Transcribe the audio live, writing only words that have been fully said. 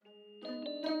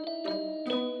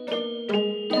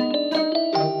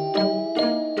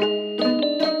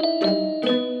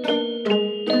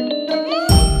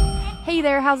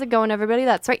how's it going, everybody?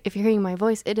 That's right. If you're hearing my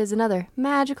voice, it is another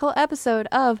magical episode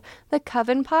of the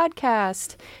Coven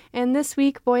Podcast. And this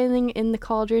week, boiling in the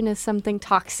cauldron is something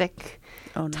toxic.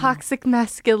 Oh, no. Toxic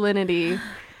masculinity.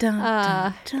 Dun,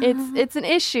 dun, dun. It's an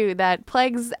issue that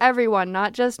plagues everyone,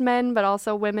 not just men, but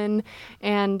also women.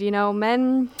 And, you know,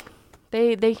 men,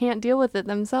 they can't deal with it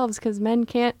themselves because men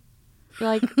can't,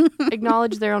 like,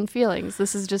 acknowledge their own feelings.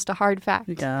 This is just a hard fact.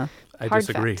 Yeah. I Hard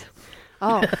disagree. fact.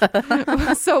 Oh.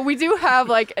 So we do have,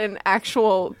 like, an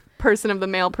actual person of the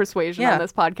male persuasion on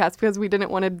this podcast because we didn't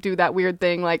want to do that weird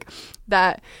thing like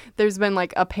that. There's been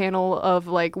like a panel of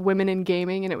like women in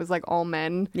gaming and it was like all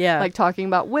men like talking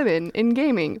about women in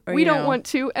gaming. Or, we don't want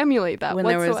to emulate that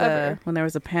whatsoever. When there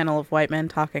was a panel of white men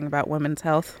talking about women's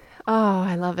health. Oh,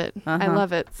 I love it. I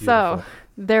love it. Beautiful. So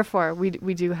therefore we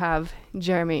do have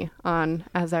Jeremy on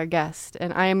as our guest,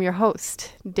 and I am your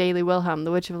host, Daily Wilhelm,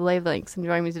 the Witch of the Wavelengths, and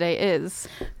joining me today is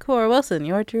Cora Wilson,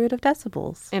 your Druid of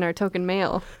Decibels. in our token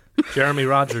male, Jeremy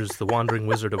Rogers, the Wandering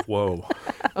Wizard of Woe.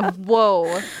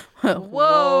 Whoa.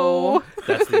 Whoa.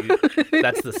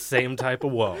 That's the same type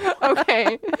of woe.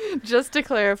 Okay, just to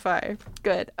clarify.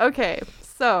 Good. Okay,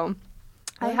 so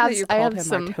I have him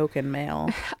some. our token male.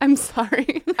 I'm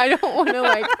sorry. I don't want to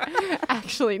like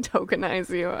actually tokenize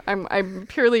you. I'm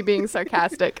purely being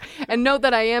sarcastic. And note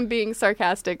that I am being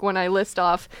sarcastic when I list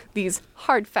off these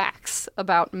hard facts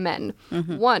about men.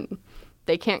 1,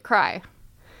 they can't cry.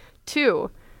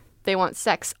 2, they want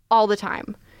sex all the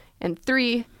time. And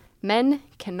 3, men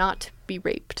cannot be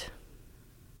raped.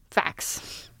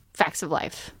 Facts. Facts of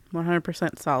life.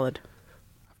 100% solid.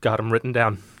 Got them written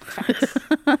down. Facts.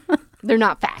 They're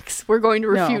not facts. We're going to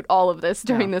refute all of this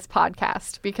during this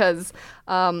podcast because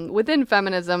within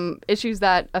feminism, issues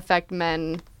that affect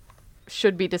men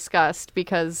should be discussed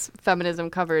because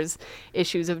feminism covers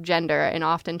issues of gender, and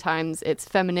oftentimes it's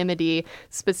femininity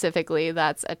specifically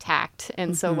that's attacked.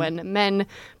 And so when men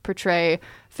portray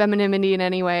femininity in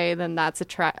any way, then that's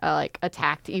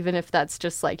attacked, even if that's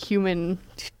just like human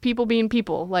people being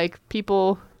people. Like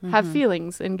people have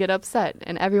feelings and get upset,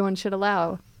 and everyone should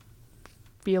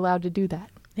be allowed to do that.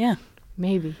 Yeah.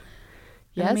 Maybe.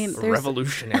 Yes. I mean, A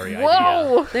revolutionary idea.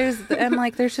 Whoa.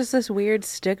 There's just this weird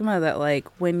stigma that like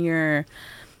when you're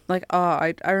like,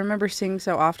 I remember seeing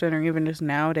so often, or even just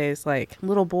nowadays, like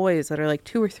little boys that are like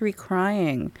 2 or 3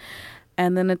 crying.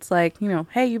 And then it's like, you know,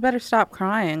 hey, you better stop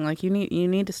crying. Like, you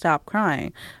need to stop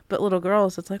crying. But little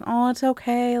girls, it's like, oh, it's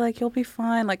okay. Like, you'll be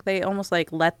fine. Like, they almost,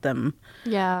 like, let them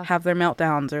have their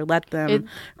meltdowns or let them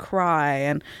cry.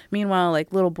 And meanwhile,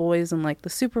 like, little boys in, like, the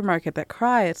supermarket that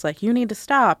cry, it's like, you need to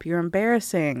stop. You're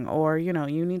embarrassing. Or, you know,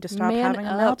 you need to stop having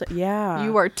a meltdown. Yeah.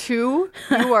 You are 2.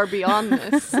 You are beyond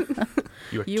this.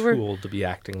 You're too old to be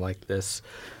acting like this.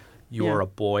 You are a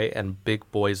boy, and big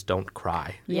boys don't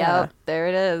cry. Yep. There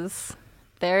it is.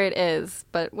 There it is.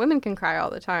 But women can cry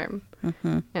all the time.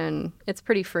 And it's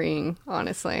pretty freeing,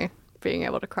 honestly, being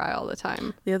able to cry all the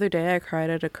time. The other day I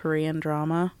cried at a Korean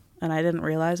drama and I didn't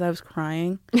realize I was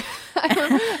crying.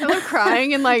 I was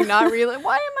crying and like not really.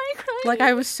 Why am I crying? Like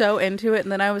I was so into it,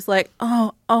 and then I was like,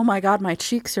 oh my God, my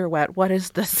cheeks are wet. What is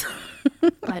this?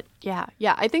 But yeah,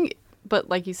 I think, but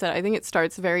like you said, I think it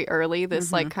starts very early,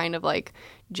 this like kind of like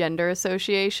gender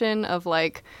association of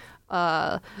like,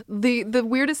 the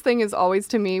weirdest thing is always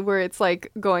to me where it's like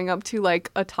going up to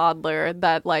like a toddler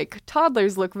that like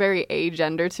toddlers look very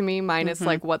agender to me minus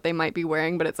like what they might be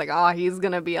wearing, but it's like, he's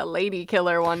gonna be a lady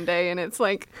killer one day, and it's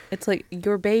like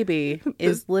your baby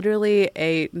is literally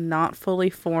a not fully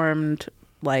formed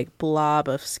like blob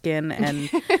of skin and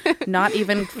not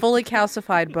even fully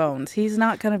calcified bones. He's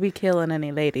not gonna be killing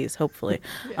any ladies, hopefully.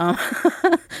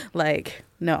 Like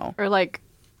no, or like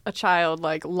a child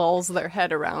like lulls their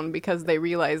head around because they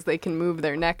realize they can move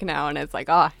their neck now, and it's like,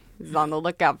 he's on the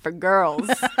lookout for girls.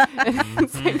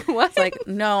 It's like, what? It's like,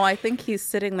 no, I think he's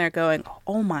sitting there going,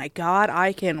 oh my God,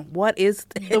 what is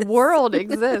this? The world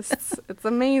exists. It's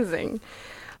amazing.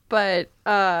 But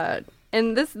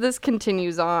and this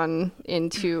continues on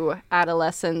into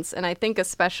adolescence, and I think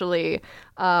especially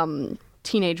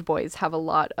teenage boys have a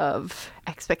lot of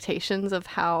expectations of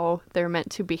how they're meant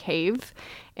to behave.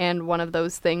 And one of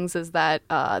those things is that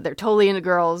they're totally into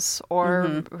girls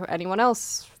or anyone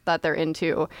else that they're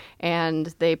into. And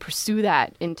they pursue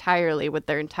that entirely with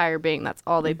their entire being. That's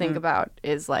all they think about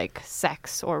is like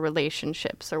sex or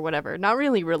relationships or whatever. Not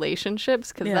really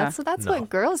relationships, because that's what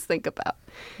girls think about.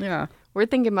 Yeah. We're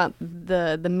thinking about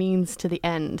the means to the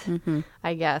end,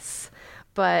 I guess.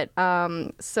 But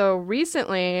so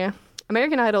recently,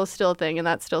 American Idol is still a thing, and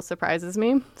that still surprises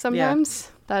me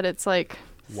sometimes that it's like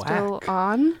still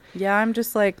on. Yeah, I'm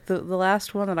just like the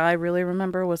last one that I really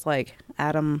remember was like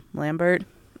Adam Lambert.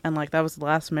 and like that was the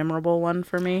last memorable one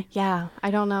for me. Yeah,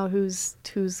 I don't know who's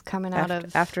coming out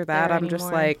of after that. there I'm just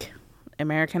anymore. like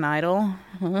American Idol.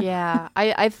 Yeah,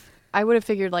 I would have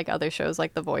figured like other shows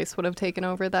like The Voice would have taken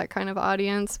over that kind of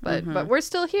audience, but we're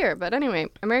still here. But anyway,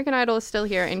 American Idol is still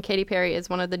here, and Katy Perry is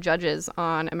one of the judges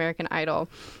on American Idol.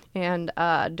 And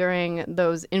during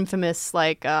those infamous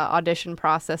like audition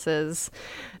processes,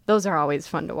 those are always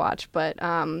fun to watch. But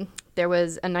there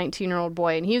was a 19-year-old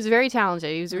boy, and he was very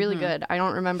talented. He was really good. I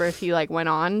don't remember if he like went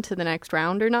on to the next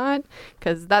round or not,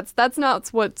 because that's not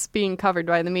what's being covered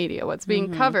by the media. What's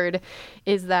being covered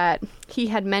is that he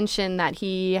had mentioned that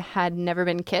he had never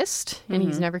been kissed, and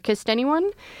he's never kissed anyone.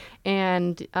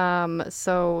 And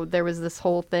so there was this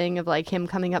whole thing of like him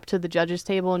coming up to the judges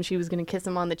table, and she was going to kiss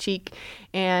him on the cheek,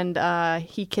 and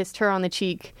he kissed her on the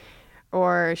cheek,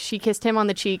 or she kissed him on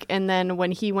the cheek, and then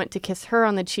when he went to kiss her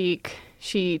on the cheek,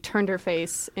 she turned her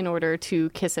face in order to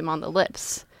kiss him on the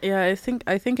lips. Yeah, I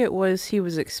think it was he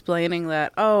was explaining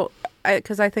that.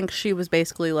 Because I think she was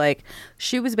basically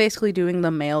doing the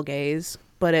male gaze,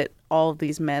 but at all of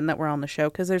these men that were on the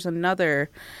show. Because there's another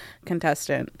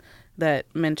contestant that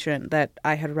mentioned that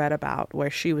I had read about where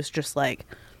she was just like,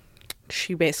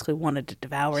 she basically wanted to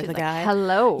devour She's the like, guy.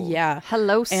 Hello. Yeah.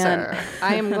 Hello, sir.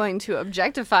 I am going to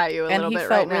objectify you a little bit right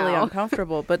now. And he felt really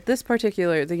uncomfortable. But this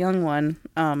particular, the young one,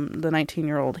 the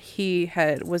 19-year-old, he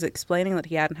was explaining that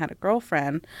he hadn't had a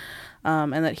girlfriend,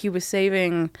 and that he was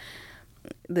saving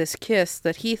this kiss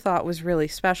that he thought was really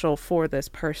special for this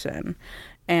person.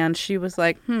 And she was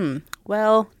like,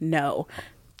 well, no.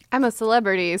 I'm a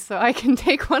celebrity, so I can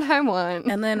take what I want.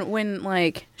 And then when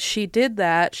like she did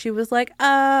that, she was like,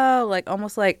 oh, like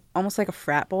almost like a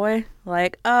frat boy,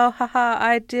 like, oh, haha,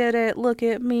 I did it, look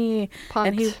at me. Punked.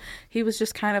 And he was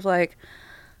just kind of like,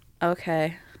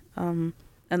 okay, and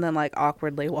then like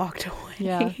awkwardly walked away.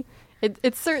 Yeah.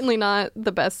 It's certainly not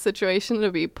the best situation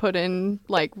to be put in,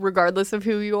 like, regardless of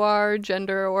who you are,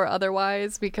 gender or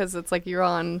otherwise, because it's like you're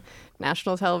on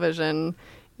national television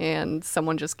and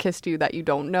someone just kissed you that you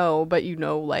don't know, but you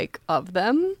know, like, of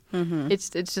them. Mm-hmm.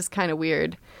 It's just kind of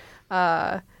weird.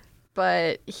 But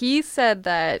he said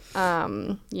that,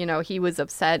 he was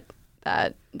upset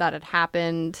that had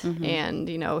happened. Mm-hmm. And,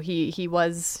 he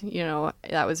was,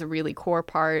 that was a really core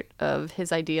part of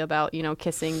his idea about,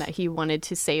 kissing, that he wanted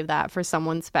to save that for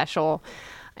someone special.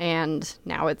 And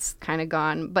now it's kind of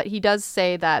gone. But he does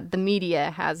say that the media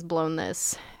has blown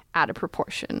this out of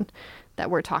proportion, that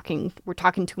we're talking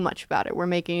too much about it. We're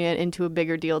making it into a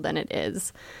bigger deal than it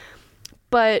is.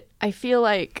 But I feel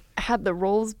like had the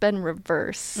roles been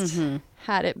reversed,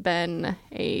 had it been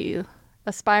a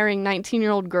aspiring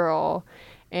 19-year-old girl,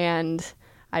 and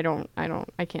I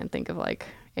can't think of like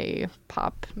a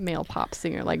male pop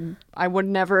singer. Like, I would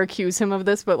never accuse him of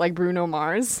this, but like Bruno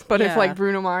Mars. But if like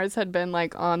Bruno Mars had been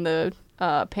like on the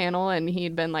panel and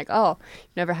he'd been like, oh,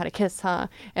 you never had a kiss, huh?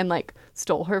 And like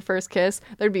stole her first kiss,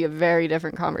 there'd be a very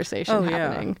different conversation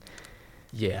happening.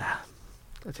 Yeah.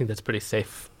 I think that's pretty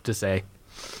safe to say.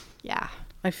 Yeah.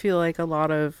 I feel like a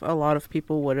lot of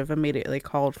people would have immediately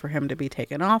called for him to be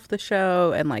taken off the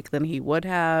show, and like then he would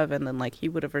have, and then like he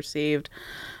would have received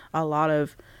a lot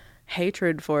of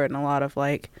hatred for it and a lot of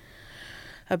like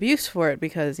abuse for it,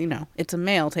 because it's a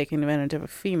male taking advantage of a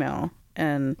female.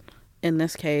 And in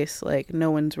this case, like, no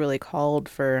one's really called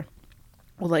for,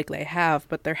 well, like they have,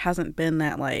 but there hasn't been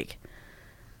that like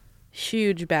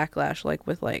huge backlash like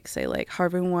with like, say, like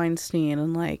Harvey Weinstein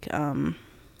and like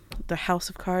the House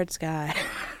of Cards guy.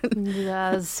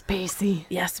 Yeah, Spacey.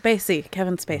 Yeah, Spacey.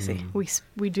 Kevin Spacey.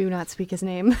 We do not speak his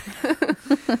name.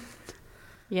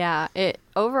 Yeah,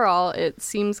 overall it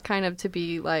seems kind of to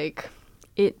be like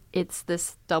it's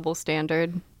this double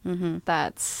standard.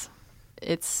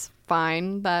 It's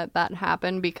fine that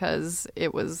happened because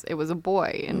it was a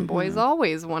boy, and boys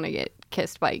always want to get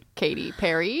kissed by Katy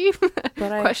Perry.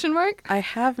 But question mark? I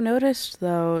have noticed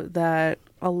though that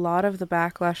a lot of the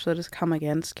backlash that has come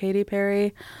against Katy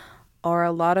Perry are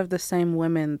a lot of the same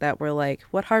women that were like,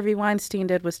 what Harvey Weinstein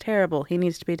did was terrible, he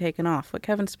needs to be taken off. What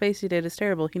Kevin Spacey did is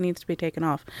terrible, he needs to be taken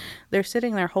off. They're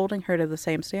sitting there holding her to the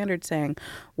same standard, saying,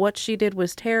 what she did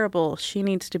was terrible, she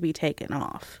needs to be taken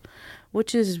off.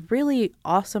 Which is really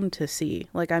awesome to see.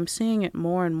 Like, I'm seeing it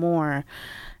more and more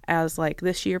as like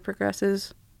this year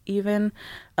progresses, even,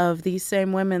 of these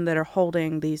same women that are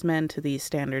holding these men to these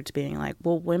standards, being like,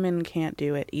 well, women can't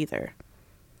do it either.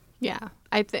 Yeah,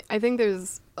 I think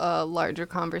there's a larger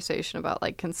conversation about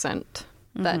like consent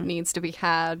that needs to be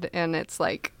had, and it's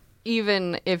like,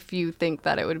 even if you think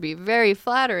that it would be very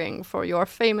flattering for your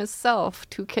famous self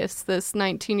to kiss this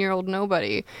 19-year-old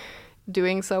nobody,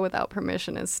 doing so without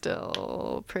permission is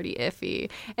still pretty iffy.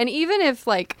 And even if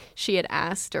like she had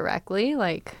asked directly,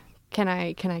 like, can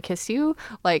I kiss you?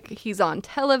 Like, he's on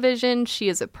television. She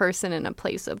is a person in a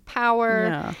place of power.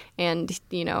 Yeah. And,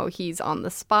 you know, he's on the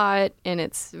spot. And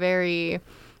it's the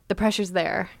pressure's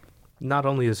there. Not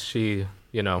only is she,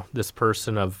 you know, this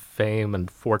person of fame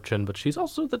and fortune, but she's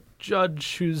also the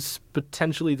judge who's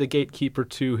potentially the gatekeeper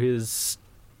to his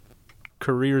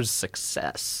career's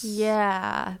success.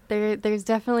 Yeah, there's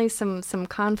definitely some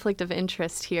conflict of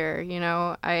interest here, you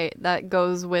know. That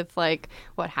goes with like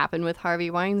what happened with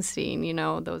Harvey Weinstein, you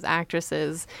know, those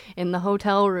actresses in the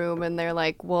hotel room, and they're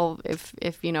like, well, if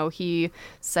you know, he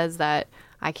says that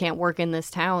I can't work in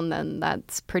this town, then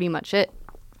that's pretty much it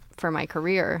for my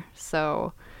career.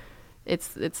 So it's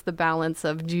the balance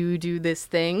of, do you do this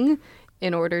thing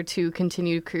in order to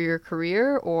continue your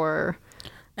career, or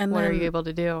what are you able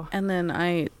to do? And then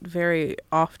I very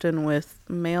often with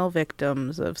male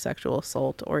victims of sexual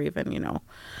assault or even, you know,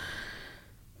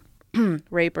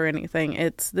 rape or anything,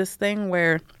 it's this thing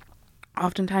where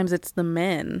oftentimes it's the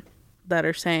men that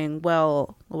are saying,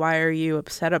 well, why are you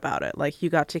upset about it? Like,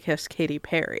 you got to kiss Katy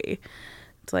Perry.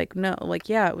 It's like, no, like,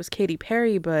 yeah, it was Katy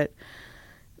Perry, but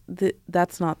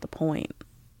that's not the point.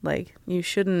 Like, you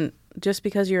shouldn't, just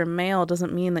because you're a male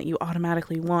doesn't mean that you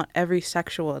automatically want every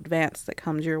sexual advance that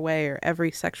comes your way or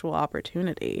every sexual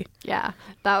opportunity. Yeah,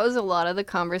 that was a lot of the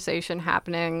conversation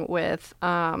happening with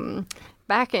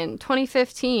back in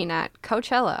 2015 at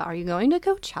Coachella. Are you going to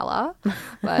Coachella?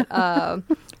 But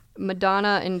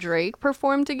Madonna and Drake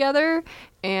performed together,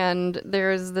 and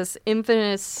there's this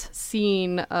infamous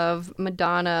scene of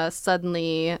Madonna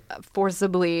suddenly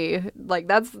forcibly, like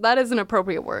that is an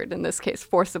appropriate word in this case,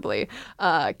 forcibly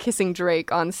kissing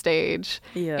Drake on stage.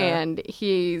 Yeah. And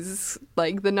he's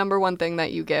like, the number one thing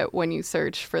that you get when you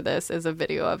search for this is a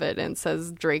video of it, and it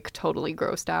says Drake totally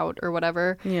grossed out or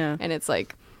whatever. Yeah. And it's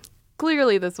like,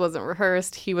 clearly this wasn't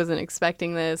rehearsed. He wasn't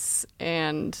expecting this,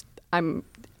 and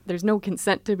there's no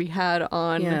consent to be had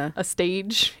on a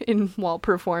stage while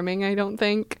performing, I don't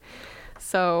think.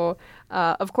 So,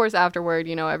 of course, afterward,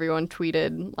 you know, everyone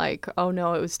tweeted like, oh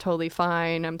no, it was totally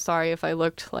fine. I'm sorry if I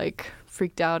looked like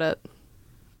freaked out at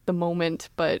the moment.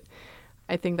 But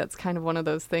I think that's kind of one of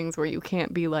those things where you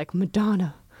can't be like,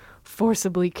 Madonna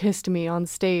forcibly kissed me on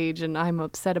stage and I'm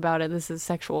upset about it. This is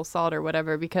sexual assault or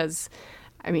whatever, because,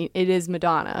 I mean, it is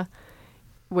Madonna.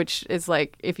 Which is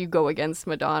like, if you go against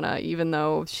Madonna, even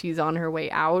though she's on her way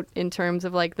out in terms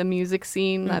of like the music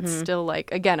scene, that's still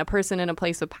like, again, a person in a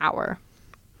place of power.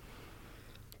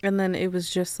 And then it was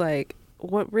just like,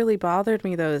 what really bothered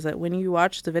me though is that when you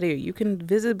watch the video, you can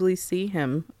visibly see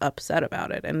him upset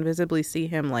about it and visibly see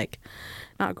him like,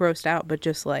 not grossed out, but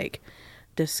just like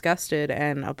disgusted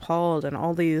and appalled and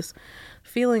all these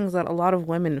feelings that a lot of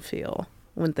women feel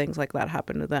when things like that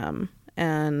happen to them.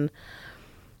 And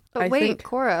But I wait, think,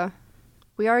 Cora,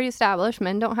 we already established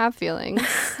men don't have feelings.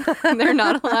 They're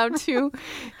not allowed to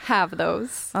have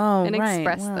those and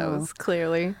express those,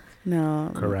 clearly.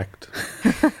 No. Correct.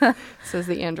 Says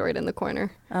the android in the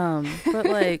corner. But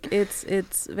like,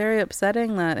 it's very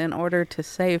upsetting that in order to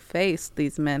save face,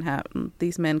 these men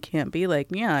can't be like,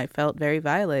 yeah, I felt very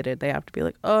violated. They have to be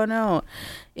like, oh no,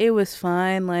 it was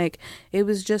fine. Like, it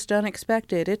was just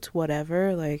unexpected. It's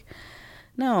whatever. Like,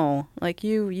 no, like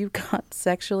you got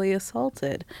sexually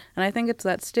assaulted. And I think it's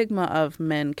that stigma of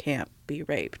men can't be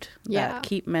raped that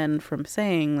keep men from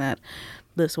saying that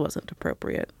this wasn't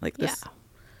appropriate. Like this. Yeah.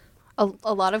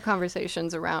 A lot of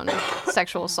conversations around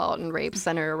sexual assault and rape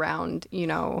center around, you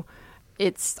know,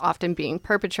 it's often being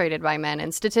perpetrated by men.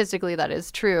 And statistically that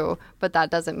is true, but that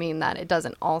doesn't mean that it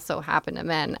doesn't also happen to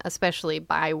men, especially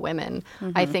by women.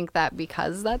 I think that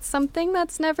because that's something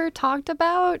that's never talked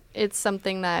about, it's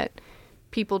something that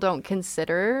people don't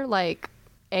consider, like,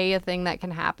 a thing that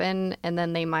can happen, and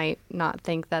then they might not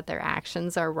think that their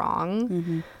actions are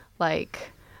wrong.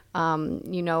 Like,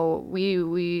 you know,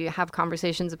 we have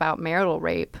conversations about marital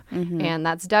rape, and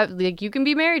that's like, you can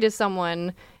be married to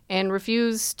someone and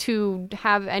refuse to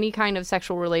have any kind of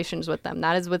sexual relations with them.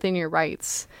 That is within your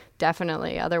rights,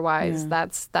 definitely. Otherwise,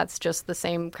 that's just the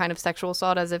same kind of sexual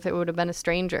assault as if it would have been a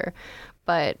stranger.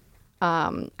 But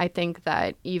I think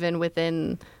that even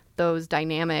within those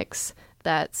dynamics,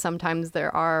 that sometimes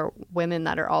there are women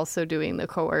that are also doing the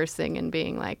coercing and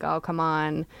being like, oh, come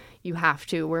on, you have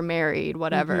to, we're married,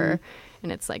 whatever.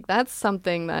 And it's like, that's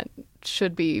something that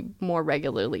should be more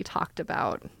regularly talked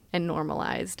about and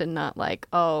normalized, and not like,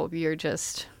 oh, you're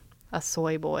just a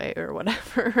soy boy or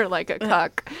whatever, or like a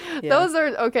cuck. Those are,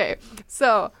 okay.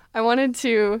 So I wanted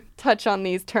to touch on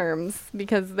these terms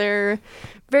because they're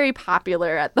very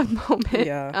popular at the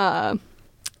moment.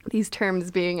 these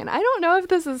terms being, and I don't know if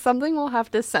this is something we'll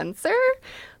have to censor.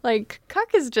 Like,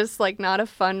 cuck is just like not a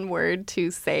fun word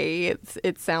to say.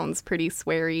 It sounds pretty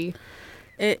sweary.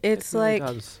 It's really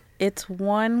like does. it's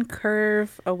one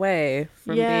curve away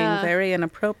from Yeah. being very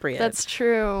inappropriate. That's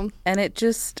true. And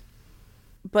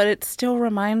but it still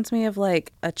reminds me of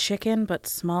like a chicken but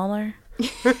smaller.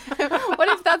 What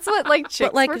if that's what like chicks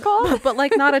But like were called? but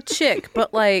like not a chick,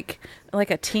 but like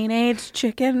a teenage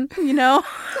chicken, you know?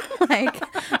 like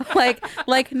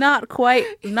not quite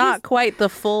the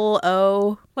full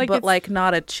O, Like but it's- like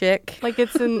not a chick. Like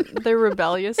it's in the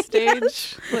rebellious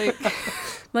stage.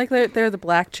 Like they're the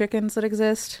black chickens that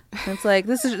exist. It's like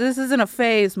this isn't a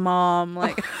phase, Mom.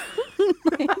 Like,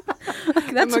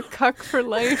 I'm that's a cuck for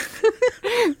life.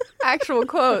 Actual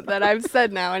quote that I've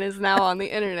said now and is now on the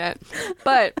internet.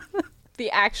 But the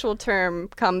actual term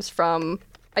comes from,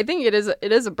 I think it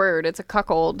is a bird. It's a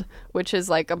cuckold, which is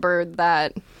like a bird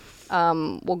that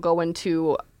will go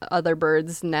into other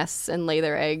birds' nests and lay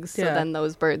their eggs. So Yeah. then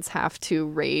those birds have to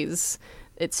raise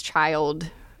its child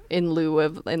in lieu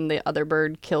of, and the other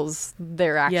bird kills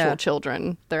their actual Yeah.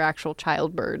 children, their actual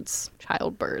child birds,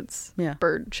 Yeah.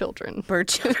 bird children. bird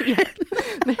children.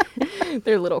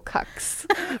 They're little cucks.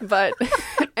 But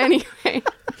anyway,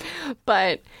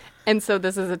 and so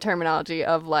this is a terminology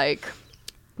of like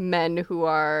men who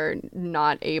are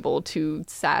not able to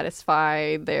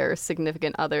satisfy their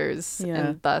significant others, Yeah.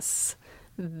 and thus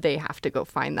they have to go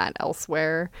find that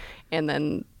elsewhere. And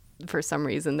then for some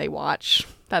reason they watch.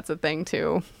 That's a thing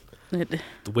too. The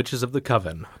Witches of the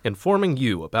Coven, informing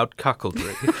you about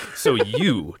cuckoldry, so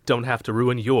you don't have to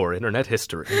ruin your internet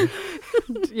history.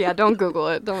 Yeah, don't Google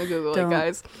it. Don't Google Don't. it,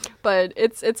 guys. But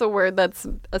it's a word that's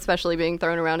especially being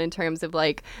thrown around in terms of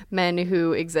like men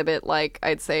who exhibit like,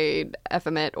 I'd say,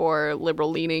 effeminate or liberal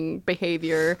leaning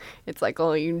behavior. It's like,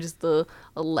 oh, you're just a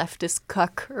leftist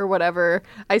cuck or whatever.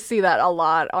 I see that a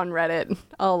lot on Reddit.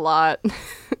 A lot.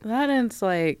 That is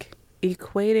like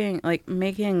equating, like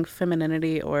making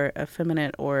femininity or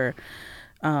effeminate or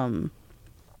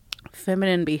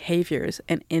feminine behaviors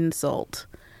an insult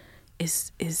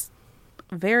is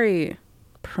very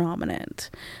prominent.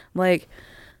 Like,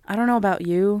 I don't know about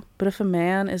you, but if a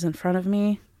man is in front of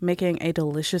me making a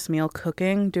delicious meal,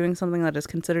 cooking, doing something that is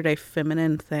considered a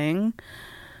feminine thing,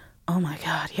 oh my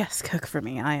God, yes, cook for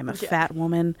me. I am a fat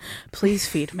woman. Please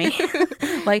feed me.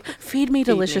 Like, feed me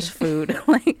delicious food.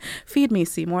 Like, feed me,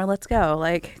 Seymour. Let's go.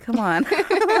 Like, come on.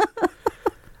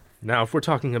 Now, if we're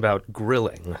talking about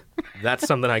grilling, that's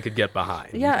something I could get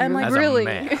behind. Yeah, and like as grilling.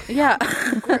 a man. Yeah.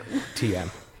 TM.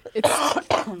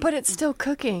 But it's still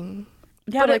cooking.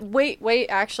 Yeah, But like, wait,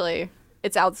 actually,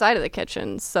 it's outside of the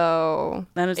kitchen, so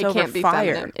Then it's it over can't be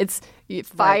fire. feminine. It's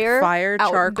fire, fire,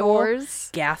 charcoal, outdoors.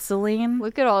 gasoline,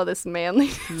 Look at all this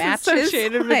manly Matches,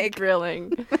 associated like- with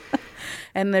grilling.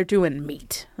 and they're doing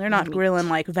meat. They're not grilling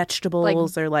like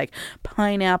vegetables or like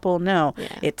pineapple. No,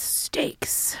 Yeah. it's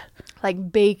steaks.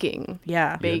 Like baking.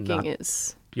 Yeah. Baking not-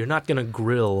 is. You're not going to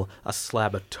grill a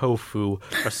slab of tofu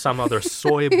or some other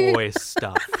soy boy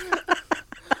stuff.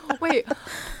 Wait,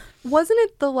 wasn't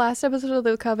it the last episode of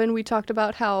The Coven we talked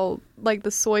about how, like,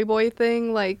 the soy boy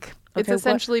thing, like, it's Okay, what-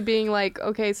 essentially being like,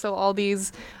 okay, so all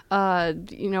these,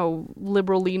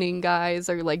 liberal leaning guys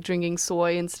are, like, drinking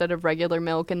soy instead of regular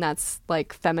milk, and that's,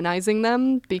 like, feminizing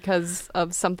them because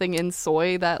of something in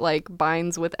soy that, like,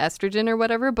 binds with estrogen or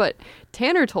whatever. But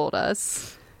Tanner told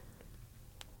us.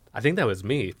 I think that was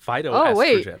me. Phytoestrogens. Oh,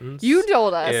 wait. You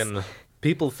told us.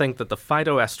 People think that the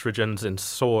phytoestrogens in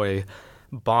soy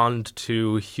bond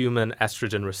to human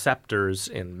estrogen receptors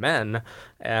in men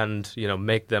and,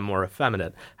 make them more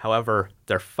effeminate. However,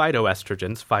 they're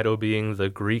phytoestrogens, phyto being the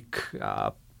Greek,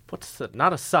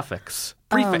 not a suffix,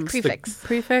 prefix.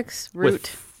 Prefix, With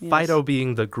root. phyto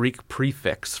being the Greek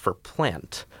prefix for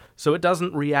plant. So it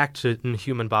doesn't react in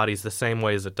human bodies the same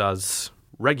way as it does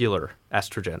regular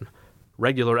estrogen.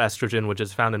 Regular estrogen, which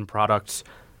is found in products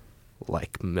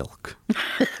like milk.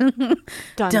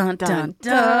 Dun, Dun,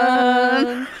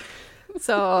 dun.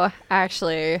 So,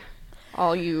 actually,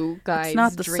 all you guys It's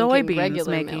not the drinking soybeans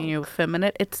regular making milk. you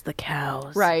effeminate, it's the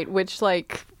cows. Right, which,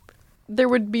 like, there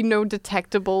would be no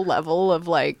detectable level of,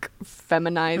 like,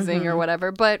 feminizing or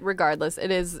whatever. But regardless,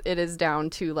 it is down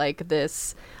to, like,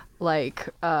 this, like,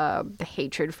 the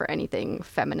hatred for anything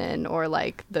feminine or,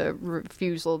 like, the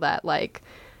refusal that, like,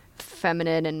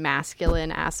 feminine and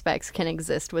masculine aspects can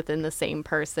exist within the same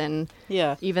person.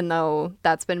 Yeah. Even though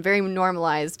that's been very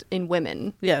normalized in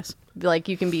women. Yes. Like,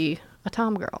 you can be a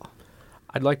tomgirl.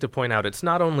 I'd like to point out it's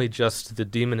not only just the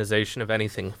demonization of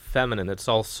anything feminine, it's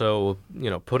also,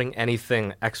 putting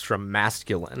anything extra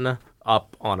masculine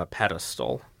up on a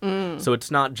pedestal. So it's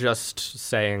not just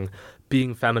saying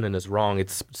being feminine is wrong.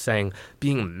 It's saying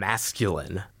being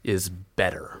masculine is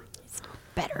better.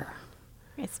 Better.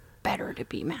 It's better to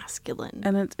be masculine.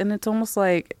 And it's almost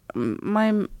like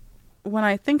when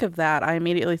I think of that, I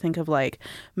immediately think of like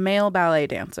male ballet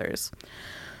dancers.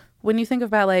 When you think of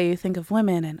ballet, you think of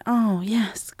women and, oh,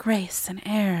 yes, grace and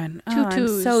air and, oh, I'm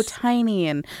Tutus. so tiny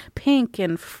and pink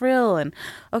and frill and,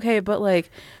 okay, but like,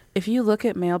 if you look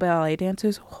at male ballet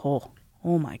dancers, oh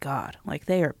my God, like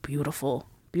they are beautiful,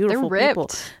 beautiful They're people.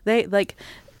 ripped. They like,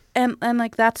 and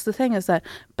like that's the thing is that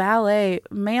ballet,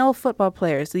 male football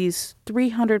players, these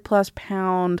 300 plus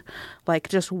pound, like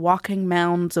just walking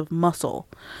mounds of muscle,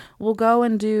 will go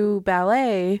and do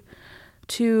ballet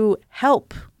to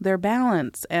help their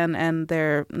balance and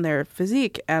their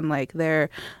physique and like their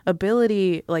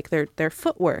ability, like their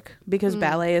footwork, because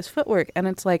ballet is footwork. And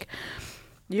it's like,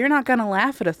 you're not going to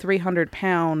laugh at a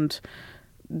 300-pound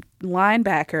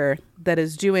linebacker that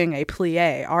is doing a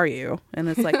plie, are you? And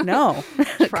it's like, no,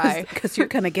 Try. because you're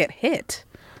going to get hit.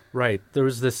 Right. There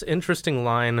was this interesting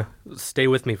line, stay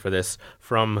with me for this,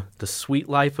 from The Sweet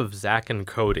Life of Zack and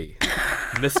Cody.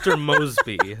 Mr.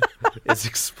 Mosby is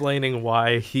explaining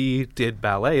why he did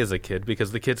ballet as a kid,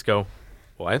 because the kids go,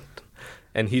 what?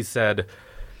 And he said,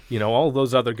 you know, all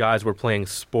those other guys were playing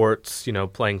sports, you know,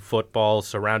 playing football,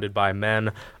 surrounded by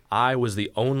men. I was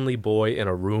the only boy in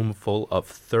a room full of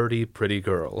 30 pretty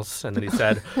girls. And then he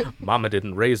said, Mama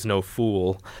didn't raise no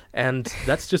fool. And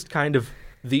that's just kind of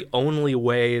the only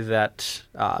way that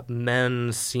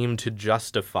men seem to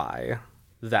justify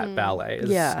that ballet.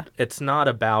 Yeah. It's not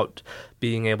about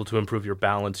being able to improve your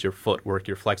balance, your footwork,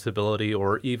 your flexibility,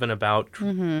 or even about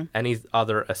any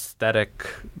other aesthetic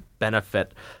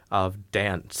benefit of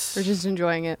dance. We're just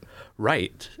enjoying it.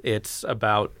 Right. It's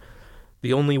about,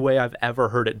 the only way I've ever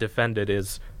heard it defended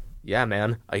is, yeah,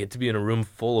 man, I get to be in a room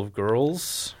full of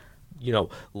girls, you know,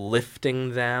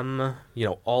 lifting them, you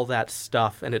know, all that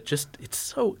stuff. And it's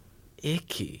so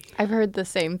icky. I've heard the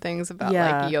same things about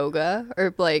Yeah. like yoga,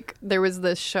 or like there was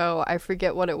this show, I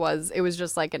forget what it was. It was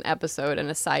just like an episode and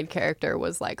a side character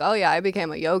was like, oh yeah, I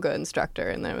became a yoga instructor.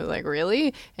 And then it was like,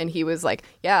 really? And he was like,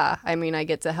 yeah, I mean, I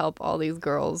get to help all these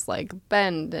girls like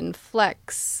bend and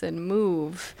flex and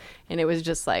move. And it was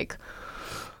just like,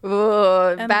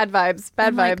 ugh, bad vibes, bad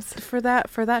And, like, vibes.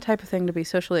 for that type of thing to be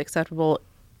socially acceptable,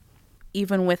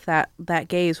 even with that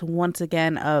gaze once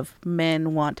again of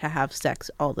men want to have sex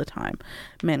all the time.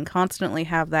 Men constantly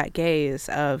have that gaze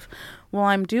of, well,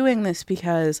 I'm doing this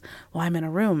because, well, I'm in a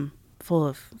room full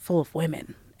of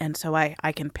women, and so I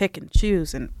can pick and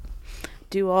choose and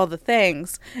do all the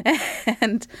things.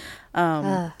 And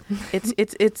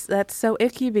it's that's so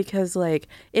icky, because like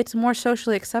it's more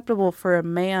socially acceptable for a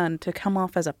man to come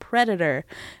off as a predator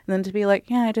than to be like,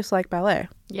 yeah, I just like ballet.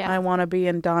 Yeah. I want to be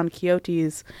in Don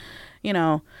Quixote's, you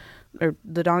know, or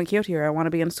the Don Quixote, or I want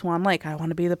to be in Swan Lake. I want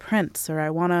to be the prince, or I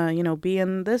want to, you know, be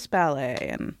in this ballet.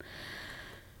 And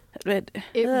It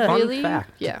Fun really,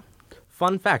 fact. yeah.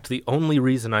 Fun fact, the only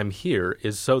reason I'm here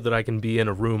is so that I can be in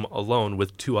a room alone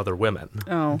with 2 other women.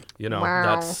 oh, You know,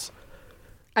 Wow. that's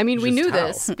I mean, we Just knew how.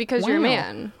 this because you're a Wow.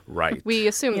 man. right. We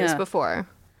assumed this Yeah. before.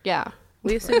 Yeah.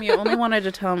 we assume you only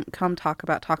wanted to come talk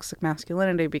about toxic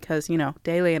masculinity because, you know,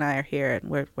 Daly and I are here, and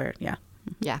we're yeah.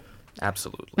 Yeah.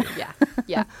 Absolutely. Yeah.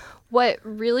 Yeah. What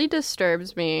really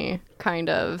disturbs me kind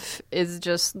of is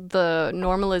just the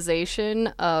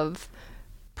normalization of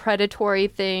predatory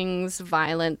things,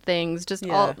 violent things, just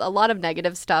Yeah. a lot of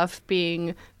negative stuff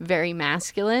being very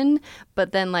masculine,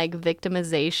 but then like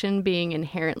victimization being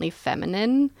inherently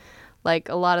feminine. Like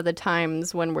a lot of the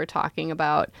times when we're talking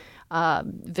about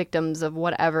victims of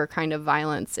whatever kind of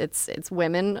violence, it's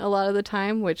women a lot of the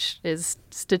time, which is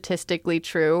statistically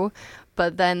true.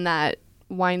 But then that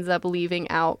winds up leaving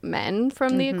out men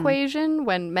from the equation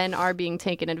when men are being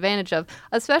taken advantage of,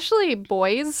 especially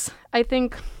boys. I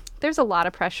think there's a lot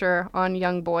of pressure on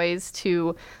young boys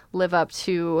to live up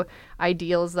to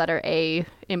ideals that are A,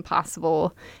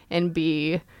 impossible, and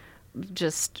B,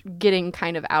 just getting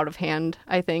kind of out of hand,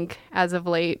 I think, as of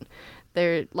late.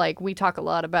 There, like, we talk a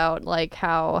lot about like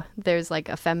how there's like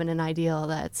a feminine ideal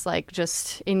that's like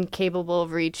just incapable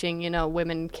of reaching, you know,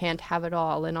 women can't have it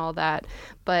all and all that.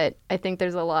 But I think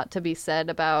there's a lot to be said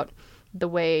about the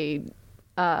way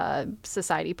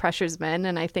society pressures men,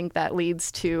 and I think that leads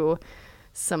to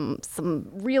some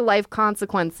real life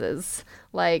consequences,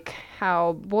 like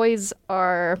how boys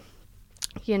are,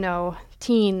 you know,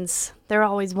 teens, they're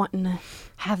always wanting to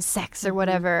have sex or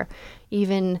whatever,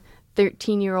 even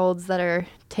 13-year-olds that are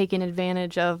taken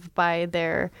advantage of by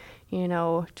their, you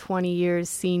know, 20 years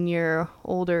senior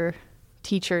older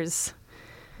teachers.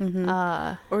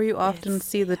 Or you often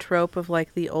see the trope of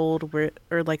like the old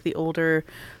or like the older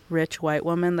rich white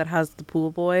woman that has the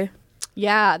pool boy.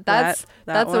 Yeah, that's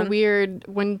that a one. weird,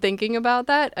 when thinking about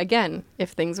that, again,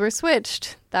 if things were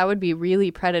switched, that would be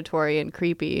really predatory and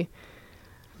creepy.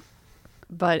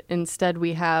 But instead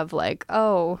we have like,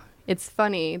 oh, it's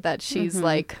funny that she's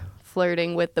like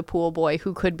flirting with the pool boy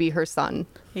who could be her son.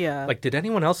 Yeah. Like, did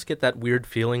anyone else get that weird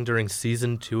feeling during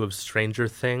season 2 of Stranger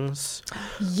Things?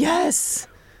 Yes.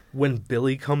 When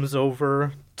Billy comes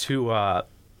over to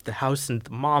the house and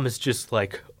the mom is just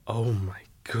like, oh my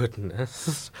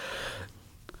goodness.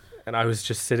 And I was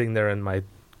just sitting there in my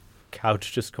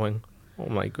couch just going, oh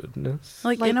my goodness.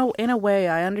 Like in a way,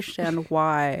 I understand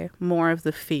why more of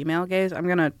the female gaze. I'm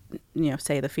gonna,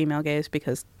 say the female gaze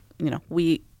because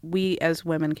we as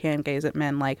women can gaze at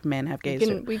men like men have gazed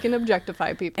at. We can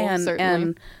objectify people, certainly.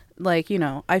 And like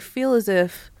I feel as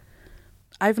if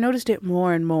I've noticed it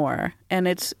more and more, and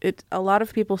it's a lot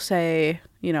of people say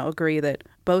agree that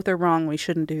both are wrong. We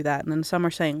shouldn't do that, and then some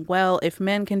are saying, well, if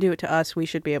men can do it to us, we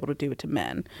should be able to do it to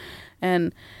men,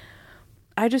 and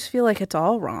I just feel like it's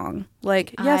all wrong.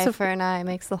 Like, yes, eye for an eye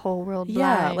makes the whole world blind.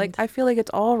 Yeah, like I feel like it's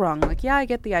all wrong. Like, yeah, I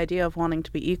get the idea of wanting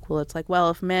to be equal. It's like, well,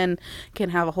 if men can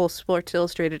have a whole Sports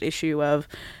Illustrated issue of,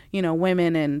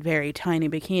 women in very tiny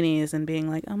bikinis and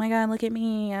being like, oh my God, look at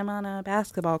me, I'm on a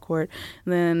basketball court,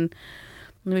 then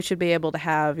we should be able to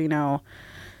have,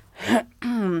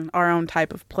 our own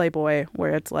type of Playboy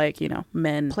where it's like,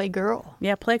 men Playgirl.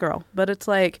 Yeah, Playgirl. But it's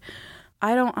like,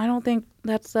 I don't think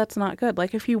that's not good.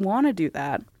 Like, if you want to do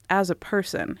that as a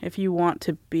person, if you want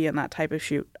to be in that type of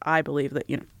shoot, I believe that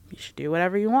you should do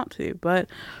whatever you want to. But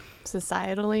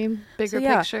Societally, bigger so,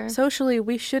 yeah, picture. socially,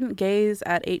 we shouldn't gaze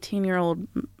at 18-year-old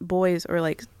boys or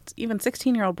like even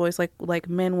 16-year-old boys like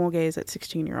men will gaze at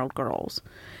 16-year-old girls,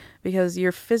 because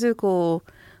your physical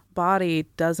body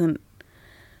doesn't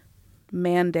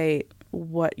mandate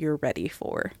what you're ready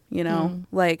for,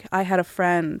 Like, I had a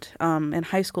friend in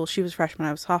high school. She was freshman,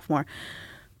 I was sophomore.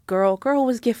 Girl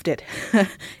was gifted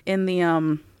in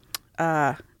the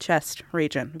chest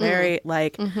region. Very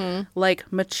like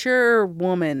mature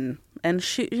woman, and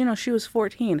she she was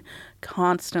 14,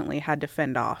 constantly had to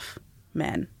fend off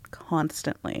men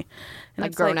constantly, and Like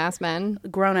it's grown-ass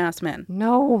men?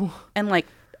 No. And like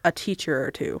a teacher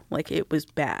or two. Like, it was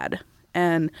bad.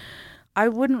 And I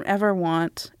wouldn't ever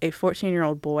want a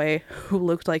 14-year-old boy who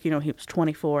looked like, he was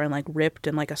 24 and like ripped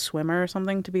and like a swimmer or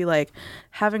something to be like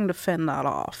having to fend that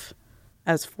off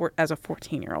as a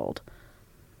 14-year-old.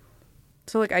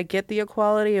 So like, I get the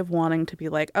equality of wanting to be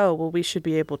like, oh, well, we should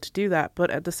be able to do that. But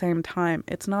at the same time,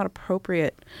 it's not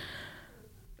appropriate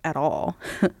at all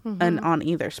and on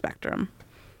either spectrum.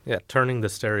 Yeah, turning the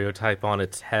stereotype on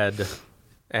its head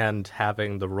and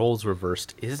having the roles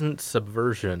reversed isn't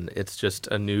subversion. It's just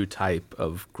a new type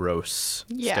of gross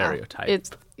stereotype.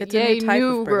 It's a new type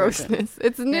new of perversion. grossness.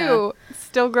 It's new. It's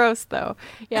still gross, though.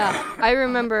 Yeah. I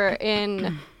remember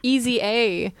in Easy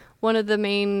A, one of the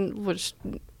main, which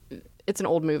it's an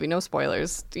old movie, no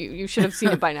spoilers. You should have seen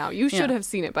it by now. You should have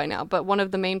seen it by now. But one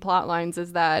of the main plot lines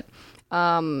is that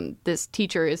this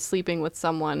teacher is sleeping with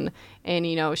someone, and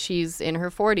she's in her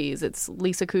 40s. It's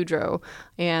Lisa Kudrow,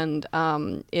 and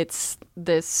it's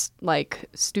this like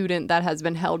student that has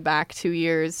been held back 2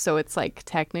 years, so it's like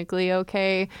technically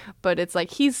okay, but it's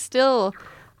like he's still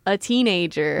a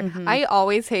teenager. I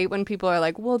always hate when people are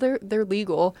like, well, they're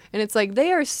legal, and it's like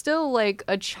they are still like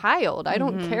a child. I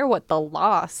don't care what the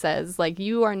law says. Like,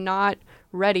 you are not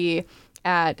ready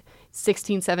at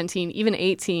 16, 17, even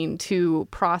 18 to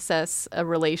process a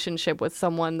relationship with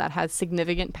someone that has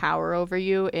significant power over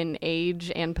you in age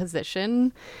and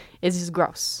position is just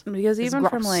gross. Because It's even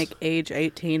from gross. like age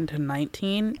 18 to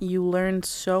 19, you learn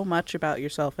so much about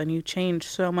yourself and you change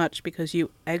so much because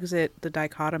you exit the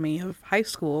dichotomy of high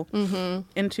school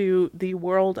into the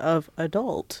world of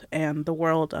adult and the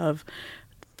world of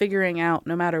figuring out,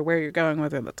 no matter where you're going,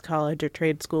 whether that's college or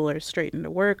trade school or straight into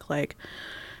work, like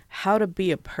how to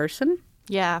be a person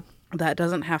Yeah. that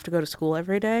doesn't have to go to school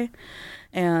every day.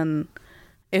 And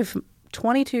if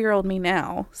 22-year-old me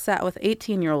now sat with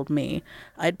 18-year-old me,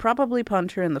 I'd probably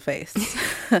punch her in the face.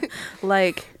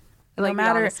 Like, the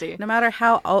honesty. no matter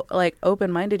how like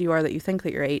open-minded you are that you think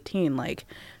that you're 18, like,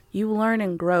 you learn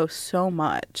and grow so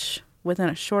much within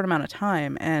a short amount of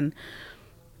time. And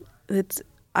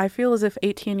I feel as if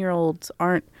 18-year-olds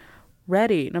aren't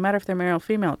ready, no matter if they're male or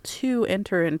female, to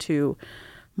enter into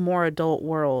more adult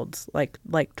worlds like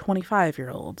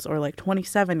 25-year-olds or like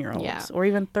 27-year-olds Yeah. or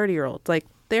even 30-year-olds. Like,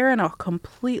 they're in a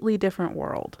completely different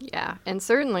world. Yeah. And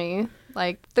certainly,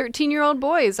 like, 13-year-old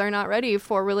boys are not ready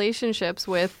for relationships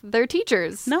with their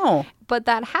teachers. No. But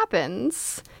that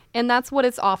happens And that's what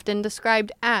it's often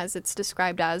described as. It's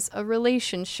described as a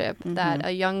relationship that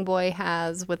a young boy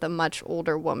has with a much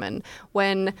older woman.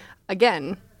 When,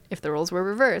 again, if the roles were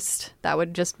reversed, that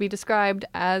would just be described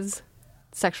as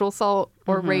sexual assault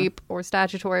or rape or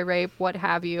statutory rape, what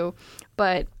have you.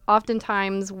 But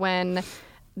oftentimes when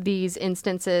these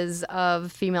instances of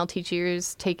female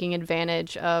teachers taking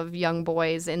advantage of young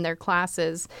boys in their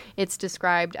classes, it's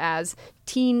described as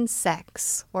teen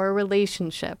sex or a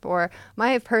relationship, or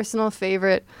my personal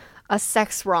favorite, a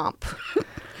sex romp.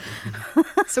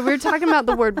 So we were talking about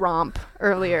the word romp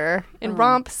earlier, and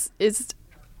romps is,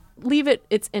 leave it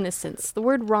its innocence. The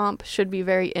word romp should be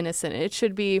very innocent. It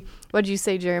should be, what'd you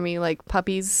say, Jeremy, like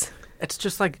puppies? It's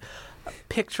just like,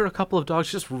 picture a couple of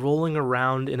dogs just rolling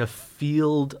around in a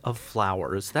field of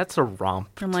flowers. That's a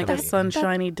romp. And like to a me.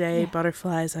 sunshiny day,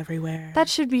 butterflies everywhere. That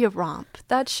should be a romp.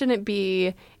 That shouldn't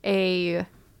be a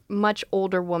much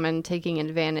older woman taking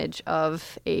advantage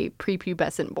of a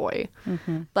prepubescent boy.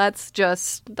 That's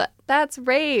just, that's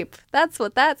rape. That's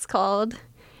what that's called.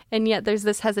 And yet there's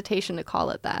this hesitation to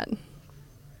call it that.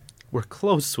 We're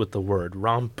close with the word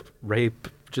romp, rape.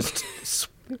 Just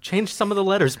change some of the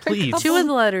letters, please. 2 of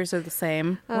the letters are the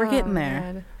same. We're getting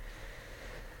there.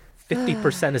 God.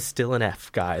 50% is still an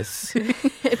F, guys.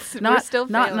 We're Not still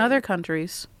not in failing. other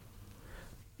countries.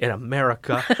 In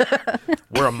America,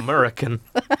 we're American.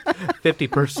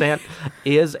 50%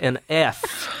 is an F.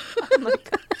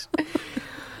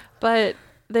 But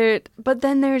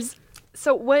then there's,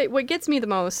 so what gets me the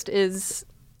most is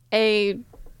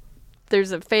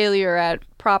there's a failure at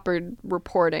proper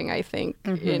reporting, I think,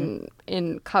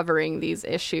 in covering these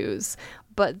issues.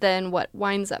 But then what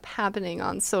winds up happening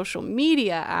on social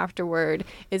media afterward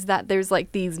is that there's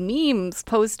like these memes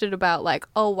posted about like,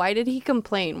 oh, why did he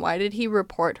complain? Why did he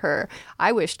report her?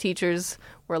 I wish teachers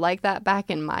were like that back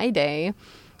in my day.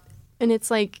 And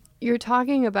it's like, you're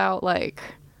talking about like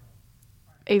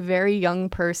a very young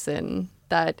person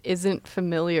that isn't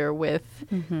familiar with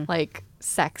like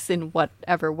sex in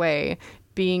whatever way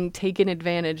being taken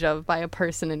advantage of by a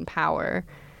person in power.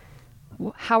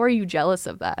 How are you jealous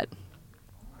of that?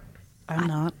 I'm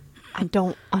not. I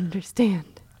don't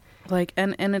understand. Like,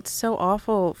 and it's so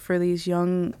awful for these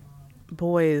young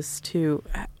boys to,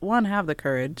 one, have the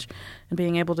courage and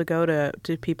being able to go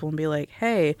to people and be like,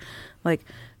 hey, like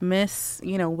Miss,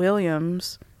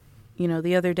 Williams,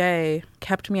 the other day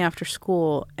kept me after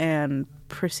school and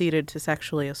proceeded to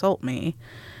sexually assault me,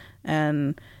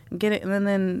 and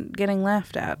then getting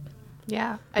laughed at.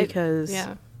 Yeah. Because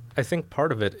I think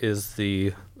part of it is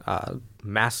the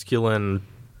masculine,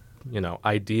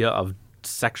 idea of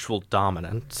sexual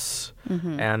dominance,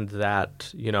 and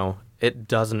that, it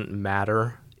doesn't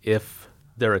matter if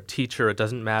they're a teacher, it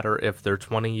doesn't matter if they're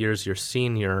 20 years your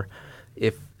senior.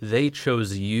 If they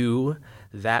chose you,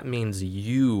 that means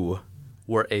you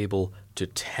were able to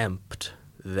tempt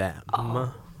them.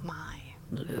 Oh my.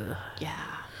 Yeah.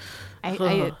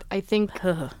 I think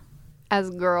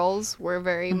as girls, we're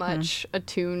very much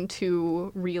attuned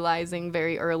to realizing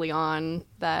very early on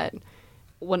that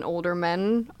when older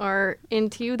men are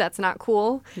into you, that's not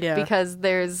cool. Yeah. Because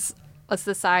there's a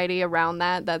society around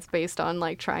that that's based on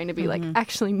like trying to be like,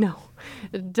 actually, no,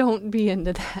 don't be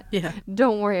into that. Yeah.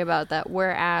 Don't worry about that.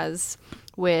 Whereas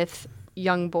with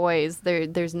young boys,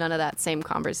 there's none of that same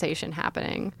conversation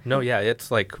happening. No, yeah,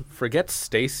 it's like, forget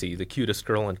Stacy, the cutest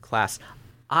girl in class.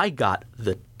 I got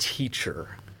the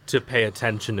teacher to pay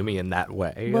attention to me in that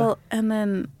way. Well, and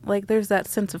then like there's that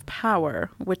sense of power,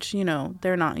 which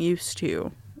they're not used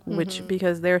to, which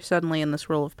because they're suddenly in this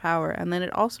role of power. And then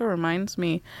it also reminds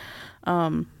me,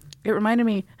 it reminded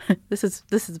me, this is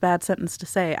a bad sentence to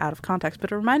say out of context,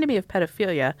 but it reminded me of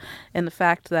pedophilia and the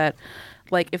fact that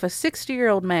like if a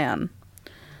 60-year-old man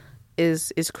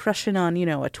is crushing on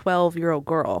a 12-year-old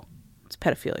girl, it's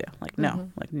pedophilia. Like no.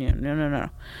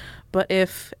 But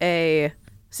if a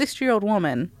 60-year-old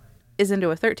woman is into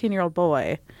a 13-year-old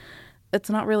boy, it's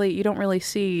not really, you don't really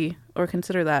see or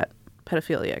consider that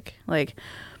pedophilic. Like,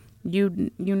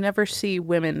 you never see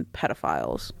women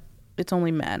pedophiles. It's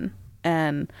only men.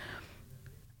 And,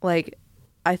 like,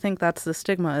 I think that's the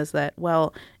stigma is that,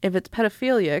 well, if it's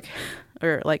pedophilic,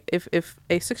 or, like, if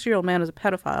a 60-year-old man is a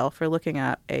pedophile for looking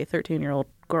at a 13-year-old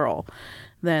girl,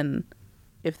 then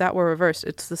if that were reversed,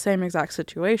 it's the same exact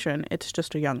situation. It's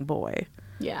just a young boy.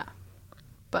 Yeah.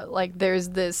 But like there's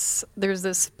this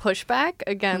pushback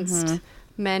against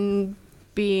men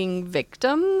being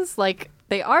victims. Like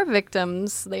they are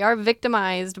victims. They are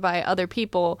victimized by other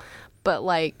people, but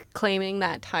like claiming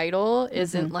that title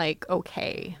isn't like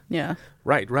okay. Yeah.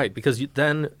 Right. Because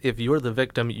then if you're the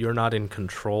victim, you're not in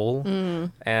control.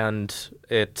 And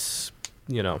it's,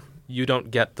 you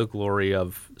don't get the glory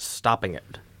of stopping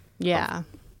it. Yeah.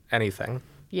 Anything.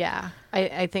 Yeah.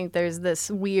 I think there's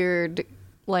this weird,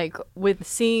 like, with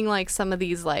seeing, like, some of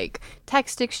these, like,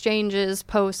 text exchanges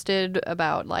posted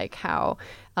about, like, how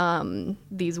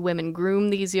these women groom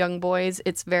these young boys.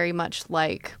 It's very much,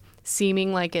 like,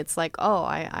 seeming like it's like, oh,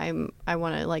 I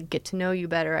want to, like, get to know you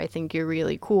better. I think you're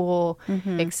really cool,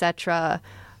 etc.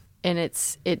 And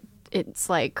it's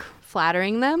like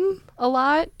flattering them a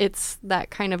lot. It's that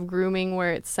kind of grooming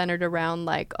where it's centered around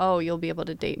like, oh, you'll be able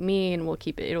to date me and we'll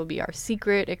keep it, it'll be our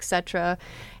secret, etc.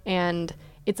 And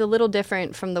it's a little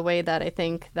different from the way that I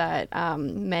think that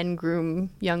men groom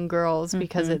young girls,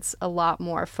 because it's a lot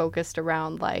more focused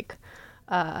around like,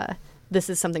 this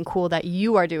is something cool that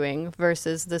you are doing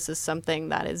versus this is something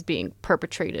that is being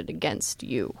perpetrated against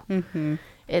you.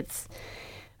 It's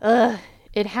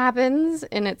it happens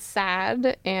and it's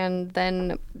sad, and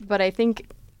then but I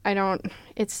think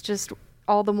it's just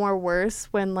all the more worse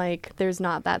when like there's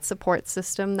not that support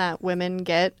system that women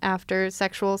get after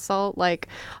sexual assault, like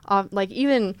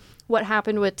even what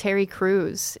happened with Terry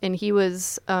Crews, and he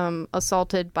was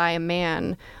assaulted by a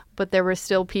man, but there were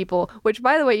still people, which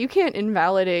by the way, you can't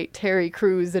invalidate Terry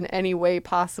Crews in any way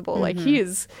possible. Like he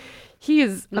is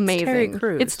amazing. Terry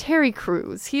Crews. It's Terry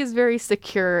Crews. He is very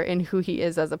secure in who he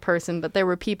is as a person, but there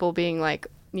were people being like,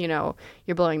 you know,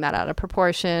 you're blowing that out of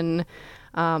proportion.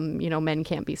 You know, men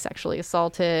can't be sexually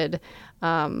assaulted.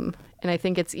 And I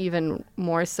think it's even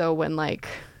more so when like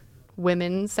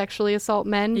women sexually assault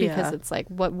men, because it's like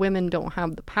what women don't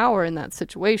have the power in that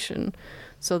situation.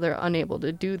 So they're unable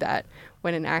to do that,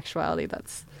 when in actuality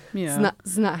that's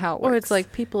it's not how it works. Or it's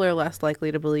like people are less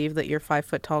likely to believe that your 5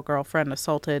 foot tall girlfriend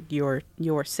assaulted your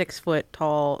 6 foot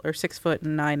tall or 6 foot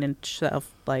and 9 inch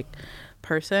like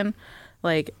person.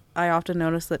 Like I often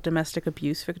notice that domestic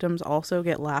abuse victims also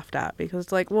get laughed at because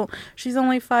it's like, well, she's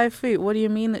only 5 feet. What do you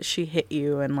mean that she hit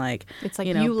you? And like, it's like,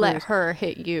 you let her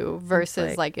hit you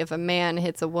versus like if a man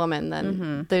hits a woman,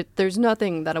 then there's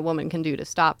nothing that a woman can do to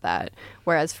stop that.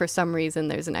 Whereas for some reason,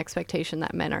 there's an expectation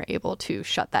that men are able to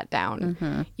shut that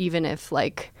down, even if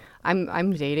like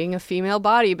I'm dating a female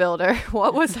bodybuilder.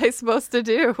 What was I supposed to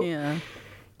do?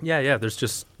 Yeah,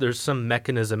 there's some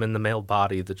mechanism in the male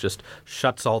body that just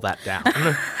shuts all that down.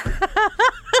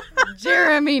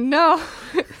 Jeremy, no.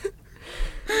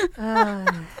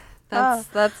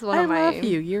 That's one of my. I love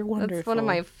you. You're wonderful. That's one of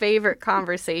my favorite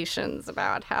conversations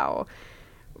about how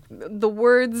the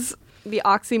words, the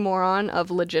oxymoron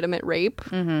of legitimate rape.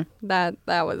 That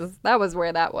was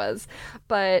where that was.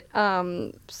 But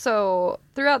so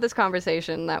throughout this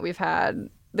conversation that we've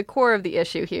had, the core of the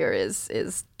issue here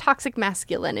is toxic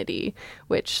masculinity,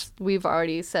 which we've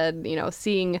already said, you know,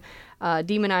 seeing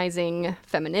demonizing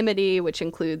femininity, which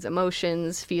includes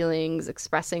emotions, feelings,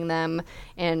 expressing them,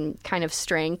 and kind of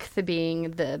strength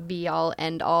being the be-all,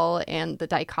 end-all, and the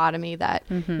dichotomy that,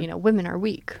 you know, women are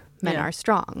weak, men are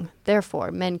strong.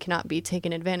 Therefore, men cannot be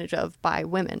taken advantage of by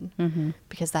women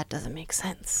because that doesn't make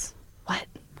sense. What?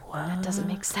 That doesn't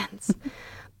make sense.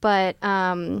 But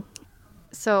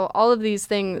so all of these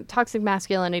things, toxic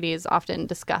masculinity is often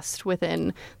discussed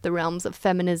within the realms of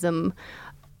feminism.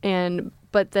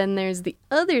 But then there's the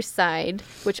other side,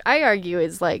 which I argue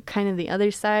is like kind of the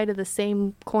other side of the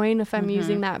same coin, if I'm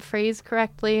using that phrase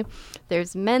correctly.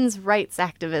 There's men's rights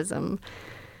activism.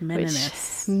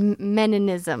 Meninism.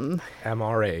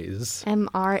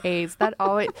 MRAs. That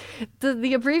always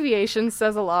the abbreviation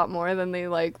says a lot more than the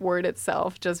like word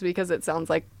itself, just because it sounds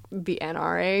like the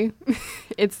NRA.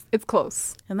 It's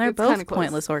close. And they're both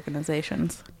pointless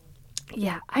organizations.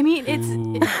 Yeah. I mean,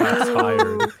 Shots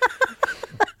fired.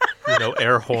 You know,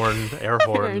 air horn.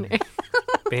 Bam,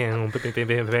 bam, bam,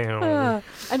 bam, bam.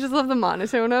 I just love the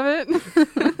monotone of it.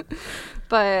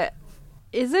 But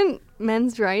isn't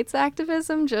men's rights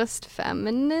activism just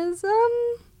feminism?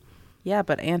 Yeah,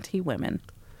 but anti-women.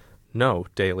 No,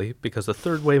 Daly, because the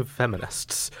third wave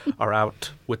feminists are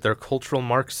out with their cultural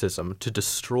Marxism to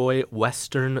destroy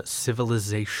Western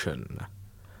civilization.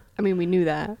 I mean, we knew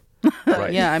that.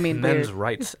 Right. Yeah, I mean, men's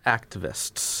rights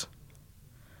activists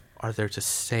are there to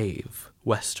save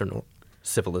Western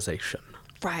civilization.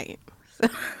 Right.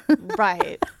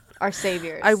 Right. Our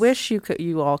saviors. I wish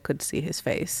you all could see his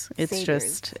face. It's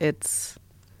Saviors. it's.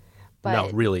 But No,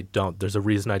 really, don't. There's a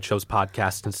reason I chose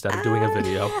podcast instead of doing a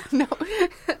video. no.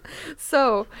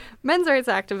 So, men's rights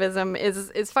activism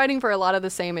is fighting for a lot of the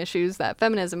same issues that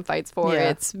feminism fights for. Yeah.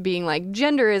 It's being like,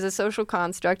 gender is a social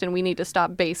construct and we need to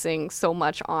stop basing so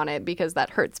much on it because that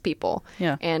hurts people.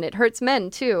 Yeah. And it hurts men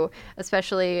too,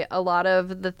 especially a lot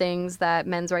of the things that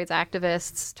men's rights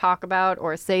activists talk about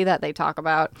or say that they talk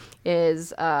about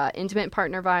is intimate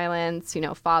partner violence,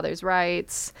 father's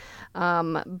rights.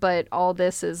 But all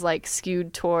this is like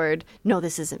skewed toward, no,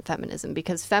 this isn't feminism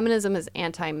because feminism is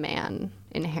anti-man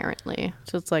inherently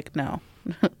So it's like, no.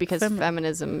 because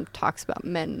feminism talks about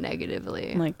men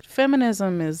negatively. Like,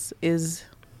 feminism is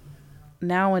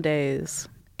nowadays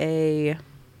a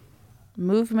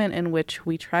movement in which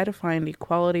we try to find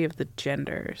equality of the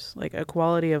genders, like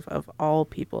equality of all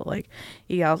people, like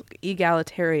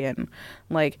egalitarian.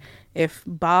 Like, if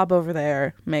Bob over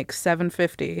there makes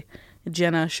 $7.50,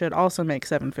 Jenna should also make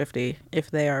 $7.50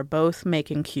 if they are both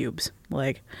making cubes.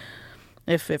 Like,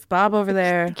 if Bob over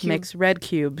there makes red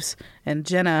cubes and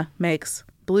Jenna makes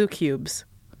blue cubes,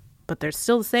 but they're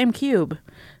still the same cube,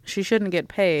 she shouldn't get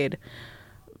paid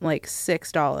like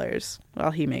 $6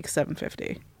 while he makes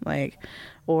 $7.50. Like,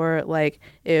 or like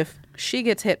if she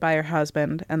gets hit by her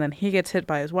husband and then he gets hit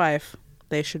by his wife,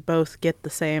 they should both get the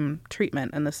same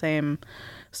treatment and the same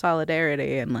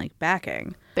solidarity and like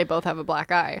backing. They both have a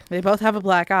black eye. They both have a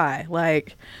black eye.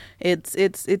 Like, it's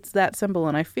that simple.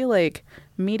 And I feel like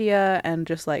media and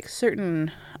just like certain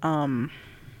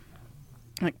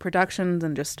like productions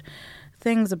and just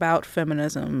things about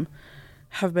feminism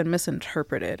have been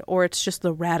misinterpreted, or it's just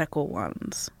the radical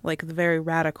ones, like the very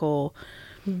radical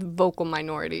Vocal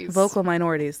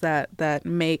minorities that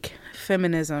make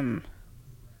feminism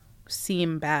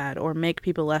seem bad or make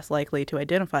people less likely to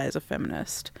identify as a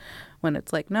feminist, when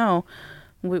it's like, no,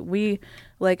 we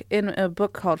like in a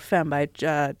book called Femme by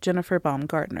Jennifer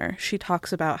Baumgartner, she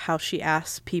talks about how she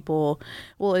asks people,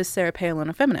 well, is Sarah Palin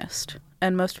a feminist?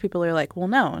 And most people are like, well,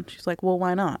 no. And she's like, well,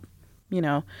 why not?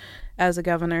 As a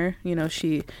governor,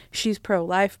 she's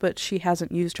pro-life, but she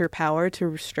hasn't used her power to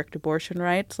restrict abortion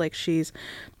rights. Like, she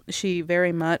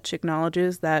very much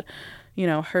acknowledges that,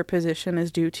 her position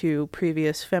is due to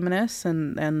previous feminists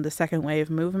and the second wave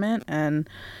movement. And,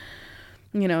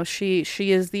 she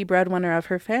is the breadwinner of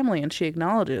her family, and she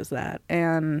acknowledges that.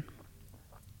 And,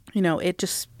 it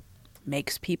just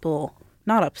makes people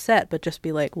not upset, but just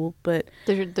be like, well, but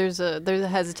there's a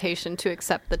hesitation to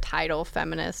accept the title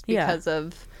feminist because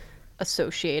of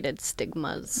associated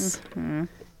stigmas. Mm-hmm.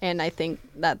 And I think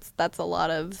that's a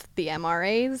lot of the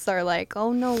MRAs are like,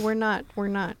 oh no, we're not.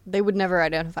 They would never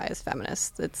identify as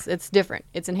feminists. It's different.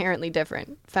 It's inherently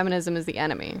different. Feminism is the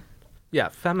enemy. Yeah,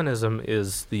 feminism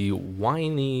is the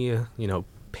whiny,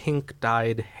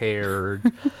 pink-dyed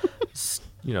haired,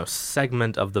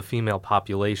 segment of the female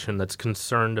population that's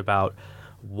concerned about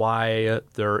why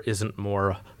there isn't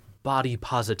more body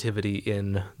positivity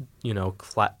in,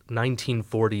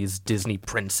 1940s Disney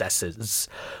princesses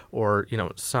or,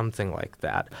 something like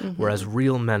that. Mm-hmm. Whereas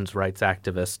real men's rights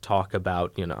activists talk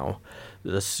about,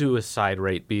 the suicide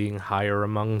rate being higher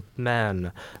among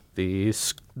men, the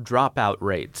dropout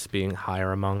rates being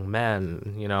higher among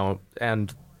men,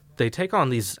 and they take on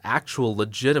these actual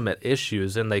legitimate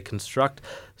issues and they construct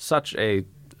such a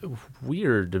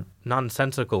weird,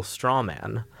 nonsensical straw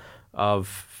man of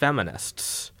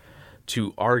feminists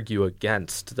to argue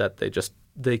against that.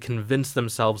 They convince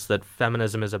themselves that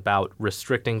feminism is about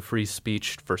restricting free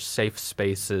speech for safe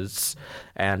spaces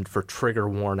and for trigger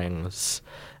warnings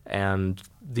and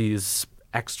these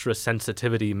extra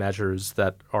sensitivity measures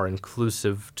that are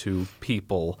inclusive to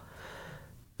people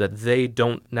that they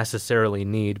don't necessarily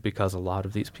need because a lot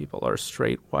of these people are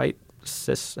straight, white,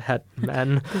 cis-het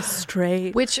men. The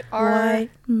straight, which are white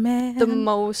men. The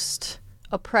most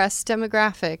oppressed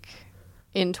demographic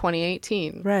in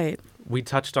 2018. Right. We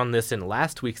touched on this in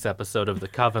last week's episode of The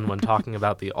Coven when talking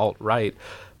about the alt-right,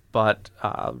 but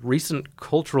recent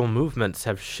cultural movements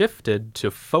have shifted to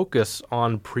focus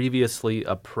on previously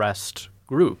oppressed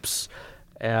groups.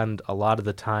 And a lot of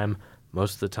the time,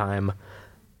 most of the time,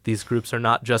 these groups are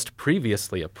not just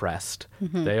previously oppressed.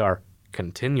 Mm-hmm. They are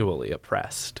continually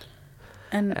oppressed.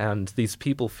 And these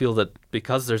people feel that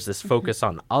because there's this focus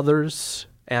on others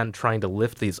and trying to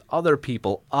lift these other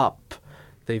people up,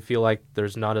 they feel like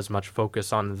there's not as much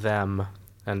focus on them.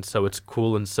 And so it's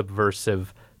cool and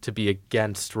subversive to be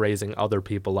against raising other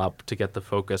people up to get the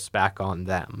focus back on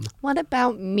them. What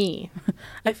about me?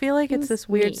 I feel like it's this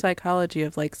weird psychology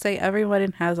of like, say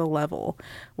everyone has a level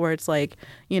where it's like,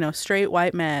 straight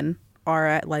white men are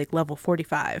at like level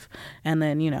 45 and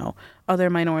then, other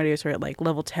minorities are at like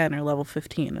level 10 or level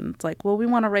 15. And it's like, well, we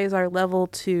want to raise our level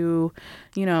to,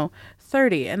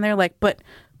 30. And they're like, but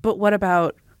what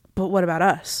about but what about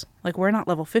us? Like, we're not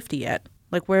level 50 yet.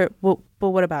 Like, but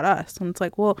what about us? And it's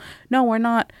like, well, no, we're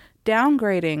not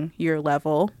downgrading your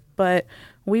level, but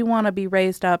we want to be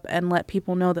raised up and let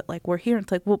people know that, like, we're here.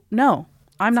 It's like, well, no,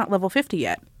 I'm not level 50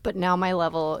 yet. But now my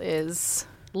level is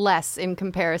less in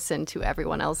comparison to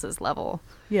everyone else's level.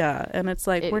 Yeah, and it's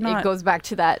like, we're not... It goes back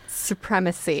to that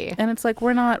supremacy. And it's like,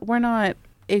 we're not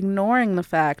ignoring the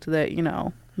fact that, you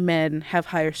know, men have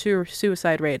higher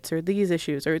suicide rates, or these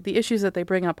issues, or the issues that they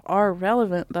bring up are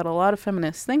relevant that a lot of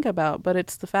feminists think about, but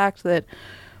it's the fact that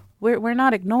we're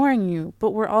not ignoring you,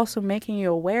 but we're also making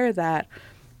you aware that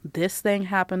this thing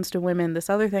happens to women, this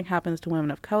other thing happens to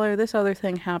women of color, this other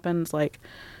thing happens. Like,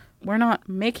 we're not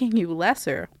making you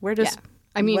lesser. We're just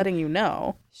letting you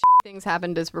know. Things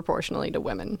happen disproportionately to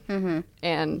women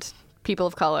and people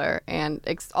of color and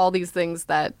all these things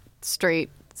that straight,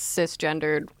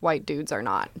 cisgendered white dudes are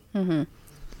not.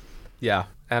 Yeah,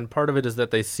 and part of it is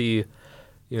that they see,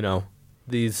 you know,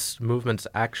 these movements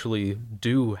actually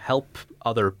do help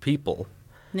other people.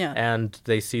 Yeah. And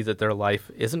they see that their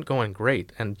life isn't going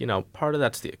great. And, you know, part of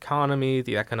that's the economy,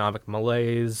 the economic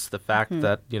malaise, the fact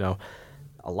that, you know,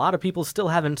 a lot of people still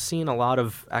haven't seen a lot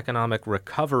of economic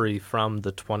recovery from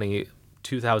the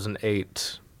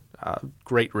 2008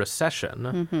 Great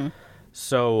Recession.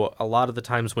 So a lot of the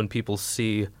times when people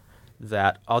see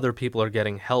that other people are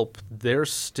getting help, they're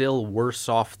still worse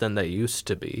off than they used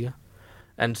to be.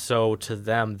 And so to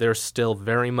them, they're still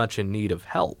very much in need of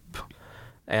help.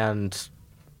 And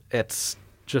it's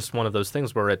just one of those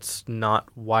things where it's not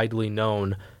widely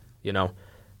known, you know,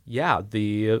 yeah,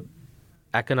 the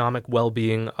economic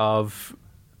well-being of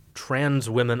trans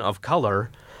women of color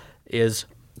is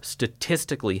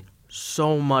statistically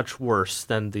so much worse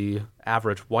than the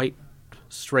average white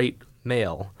straight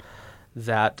male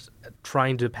that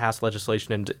trying to pass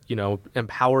legislation and, you know,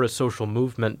 empower a social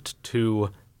movement to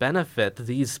benefit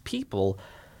these people,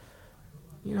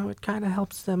 you know, it kind of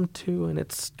helps them too, and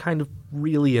it's kind of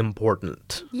really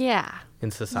important in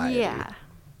society.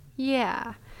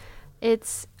 Yeah.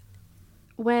 It's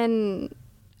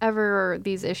whenever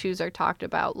these issues are talked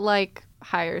about, like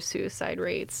higher suicide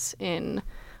rates in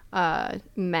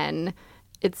men,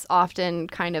 it's often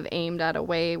kind of aimed at a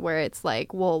way where it's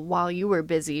like, well, while you were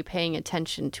busy paying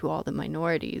attention to all the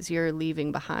minorities, you're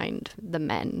leaving behind the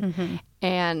men.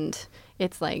 And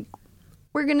it's like,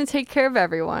 we're going to take care of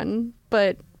everyone,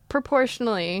 but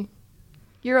proportionally,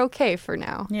 you're okay for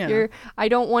now. Yeah. I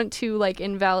don't want to like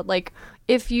invalid, like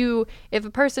if a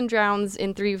person drowns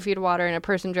in 3 feet of water and a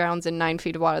person drowns in 9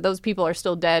 feet of water, those people are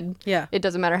still dead. Yeah. It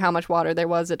doesn't matter how much water there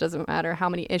was. It doesn't matter how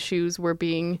many issues were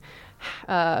being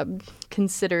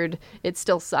considered. It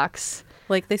still sucks.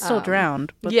 Like, they still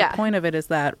drowned, but the point of it is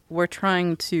that we're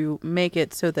trying to make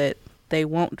it so that they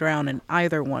won't drown in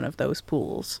either one of those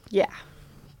pools. Yeah.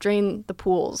 Drain the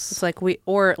pools. It's like we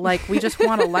just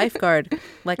want a lifeguard,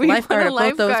 like lifeguard at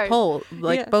both those pools,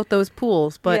 both those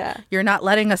pools, but you're not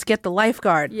letting us get the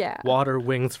lifeguard. Yeah. Water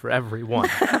wings for everyone.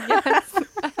 Yes.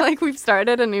 Like, we've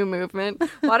started a new movement.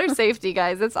 Water safety,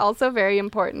 guys. It's also very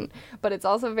important. But it's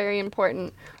also very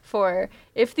important for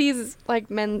if these like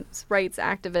men's rights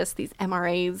activists, these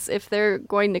MRAs, if they're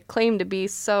going to claim to be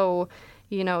so,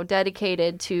 you know,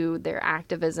 dedicated to their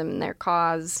activism and their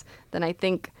cause, then I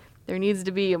think there needs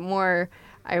to be a more,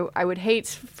 I would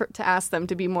hate to ask them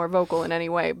to be more vocal in any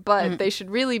way, but they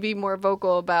should really be more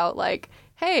vocal about, like,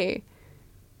 hey,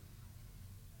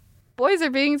 boys are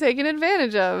being taken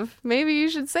advantage of. Maybe you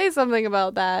should say something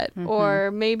about that.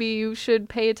 Or maybe you should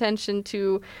pay attention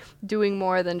to doing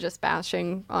more than just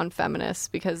bashing on feminists,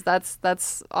 because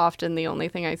that's often the only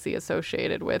thing I see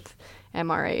associated with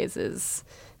MRAs is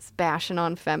bashing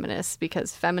on feminists,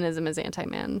 because feminism is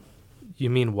anti-man. You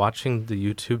mean watching the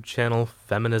YouTube channel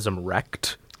Feminism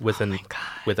Wrecked with a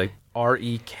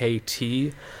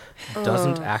REKT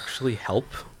doesn't actually help?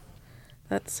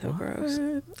 That's so gross.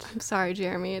 I'm sorry,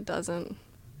 Jeremy. It doesn't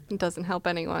help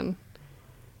anyone.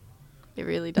 It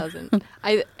really doesn't.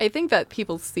 I think that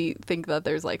people think that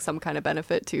there's like some kind of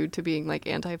benefit to being like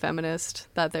anti-feminist,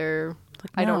 that they're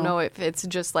like, no. I don't know if it's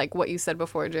just like what you said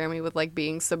before, Jeremy, with like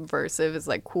being subversive is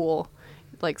like cool,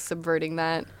 like subverting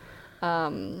that.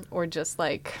 Or just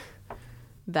like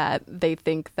that they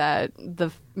think that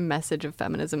the message of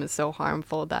feminism is so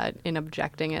harmful that in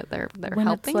objecting it, they're when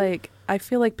helping. It's like, I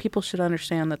feel like people should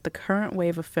understand that the current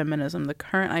wave of feminism, the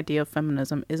current idea of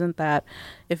feminism, isn't that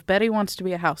if Betty wants to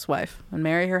be a housewife and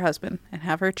marry her husband and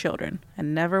have her children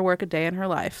and never work a day in her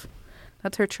life,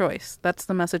 that's her choice. That's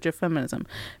the message of feminism.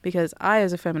 Because I,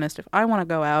 as a feminist, if I want to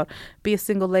go out, be a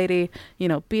single lady, you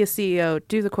know, be a CEO,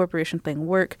 do the corporation thing,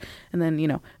 work, and then, you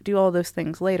know, do all those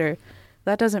things later,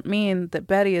 that doesn't mean that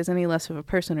Betty is any less of a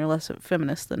person or less of a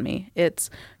feminist than me. It's,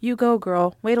 you go,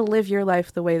 girl, way to live your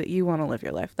life the way that you want to live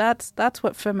your life. That's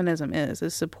what feminism is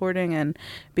supporting and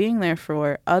being there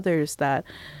for others, that,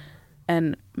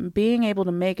 and being able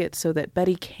to make it so that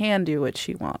Betty can do what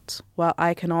she wants while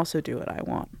I can also do what I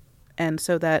want. And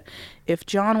so that if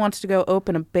John wants to go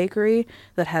open a bakery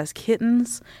that has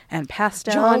kittens and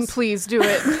pastels, John, please do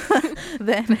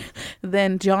it.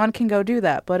 then John can go do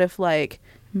that. But if like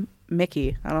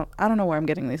Mickey, I don't know where I'm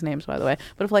getting these names, by the way,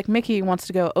 but if like Mickey wants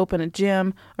to go open a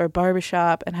gym or a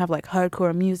barbershop and have like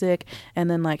hardcore music and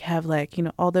then like have like, you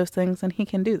know, all those things, then he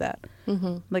can do that.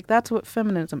 Mm-hmm. Like that's what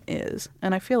feminism is.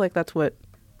 And I feel like that's what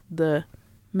the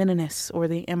Mennonists or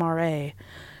the MRA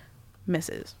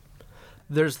misses.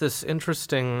 There's this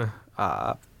interesting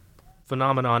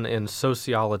phenomenon in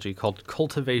sociology called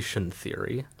cultivation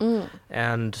theory.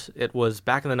 And it was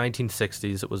back in the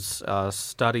 1960s. It was a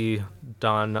study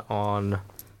done on,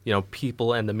 you know,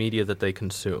 people and the media that they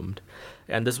consumed.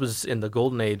 And this was in the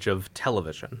golden age of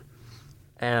television.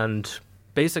 And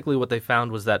basically what they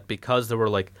found was that because there were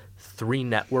like 3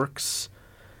 networks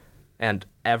and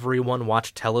everyone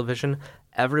watched television,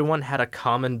 everyone had a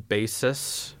common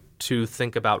basis to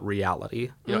think about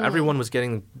reality. You know, everyone was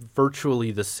getting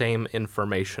virtually the same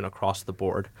information across the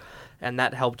board, and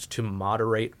that helped to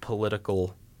moderate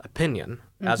political opinion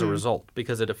as a result,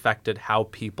 because it affected how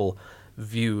people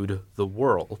viewed the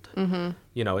world.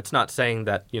 You know, it's not saying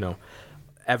that, you know,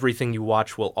 everything you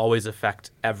watch will always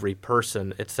affect every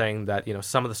person. It's saying that, you know,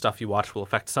 some of the stuff you watch will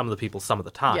affect some of the people some of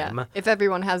the time. Yeah. If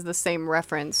everyone has the same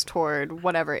reference toward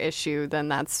whatever issue, then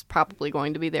that's probably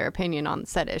going to be their opinion on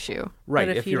said issue. Right.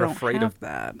 But if you're don't afraid have of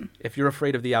that, if you're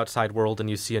afraid of the outside world and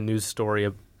you see a news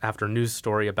story after news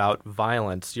story about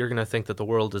violence, you're going to think that the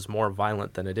world is more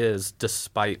violent than it is,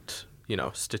 despite, you know,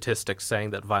 statistics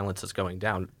saying that violence is going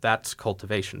down. That's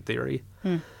cultivation theory.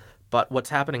 But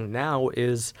what's happening now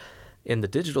is, in the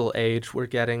digital age, we're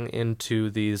getting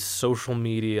into these social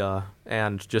media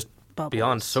and just Bubbles.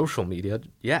 Beyond social media.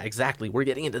 Yeah, exactly. We're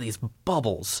getting into these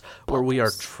bubbles where we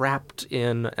are trapped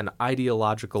in an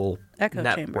ideological Echo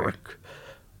network. chamber.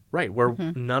 Right, where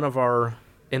none of our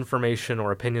information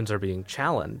or opinions are being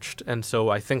challenged. And so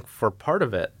I think for part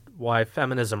of it, why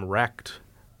Feminism Wrecked,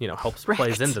 you know,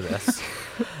 plays into this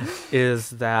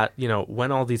is that, you know,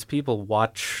 when all these people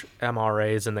watch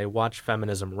MRAs and they watch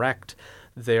Feminism Wrecked,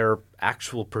 their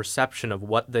actual perception of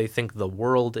what they think the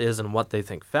world is and what they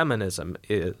think feminism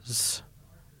is,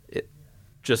 it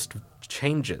just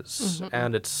changes.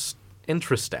 And it's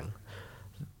interesting.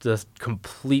 The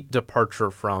complete departure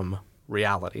from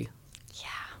reality.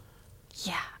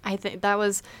 Yeah, I think that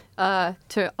was,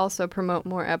 to also promote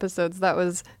more episodes, that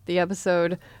was the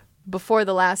episode before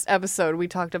the last episode. We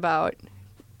talked about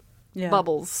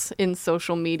bubbles in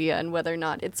social media and whether or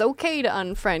not it's okay to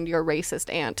unfriend your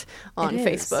racist aunt on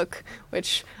Facebook,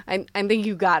 which I think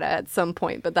you gotta at some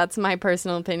point, but that's my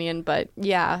personal opinion. But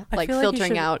yeah, like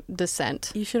filtering out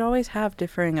dissent. You should always have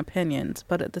differing opinions,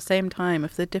 but at the same time,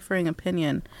 if the differing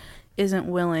opinion isn't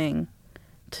willing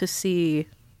to see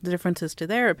the differences to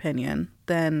their opinion,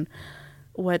 then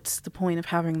what's the point of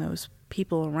having those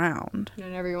people around?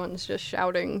 And everyone's just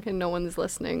shouting and no one's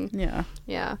listening.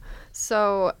 Yeah.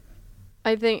 So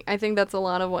I think that's a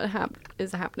lot of what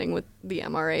is happening with the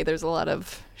MRA. There's a lot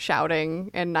of shouting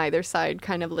and neither side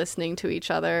kind of listening to each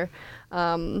other.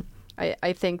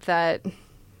 I think that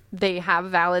they have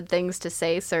valid things to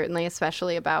say, certainly,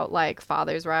 especially about like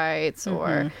fathers' rights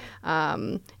or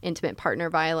intimate partner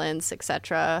violence,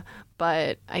 etc.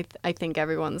 But I think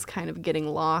everyone's kind of getting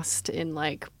lost in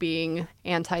like being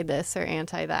anti this or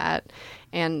anti that.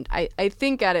 And I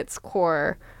think at its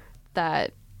core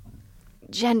that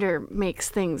gender makes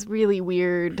things really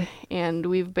weird, and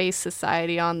we've based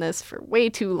society on this for way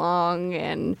too long,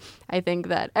 and I think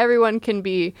that everyone can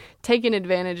be taken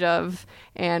advantage of,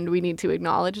 and we need to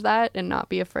acknowledge that and not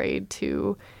be afraid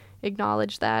to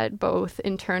acknowledge that, both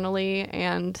internally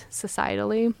and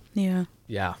societally.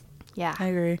 Yeah, I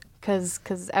agree.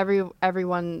 Because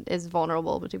everyone is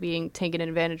vulnerable to being taken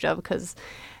advantage of, because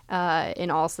in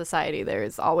all society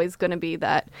there's always going to be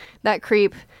that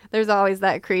creep. There's always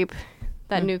that creep.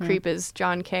 That new creep is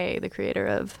John Kay, the creator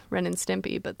of Ren and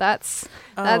Stimpy. But that's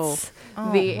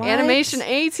the Animation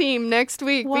A-Team next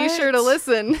week. What? Be sure to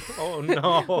listen. Oh,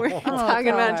 no. We're talking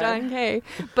about John Kay.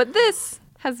 But this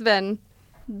has been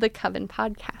the Coven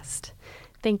Podcast.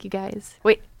 Thank you, guys.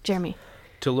 Wait, Jeremy.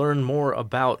 To learn more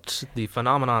about the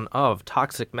phenomenon of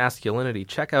toxic masculinity,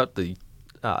 check out the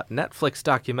Netflix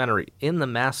documentary, In the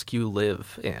Mask You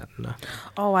Live In.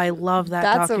 Oh, I love that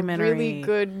documentary. That's a really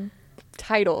good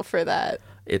title for that.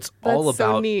 It's all That's so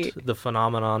about neat. the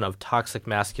phenomenon of toxic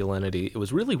masculinity. It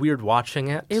was really weird watching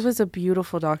it. It was a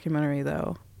beautiful documentary,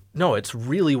 though. No, it's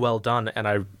really well done, and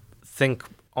I think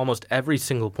almost every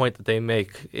single point that they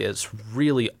make is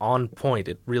really on point.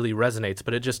 It really resonates,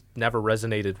 but it just never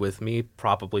resonated with me,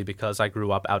 probably because I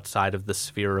grew up outside of the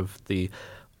sphere of the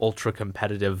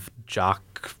ultra-competitive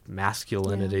jock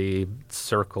masculinity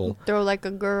circle. Throw like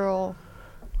a girl.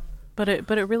 But it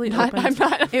really Not- opens. I'm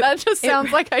not, that just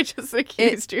sounds like I just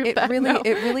accused you of that. No.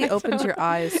 It really opens your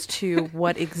eyes to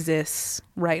what exists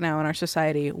right now in our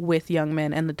society with young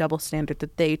men and the double standard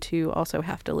that they too also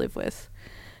have to live with,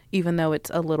 even though it's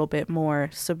a little bit more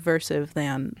subversive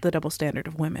than the double standard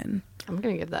of women. I'm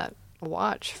going to give that a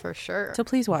watch for sure. So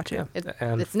please watch it.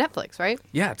 And It's Netflix, right?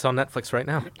 yeah, it's on Netflix right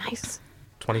now. Nice.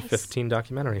 2015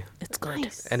 documentary. It's good.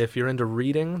 Nice. And if you're into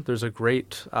reading, there's a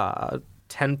great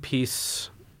 10-piece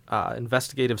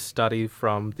investigative study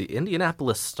from the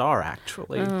Indianapolis Star,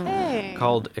 actually, Hey.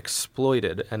 called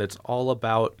Exploited, and it's all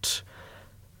about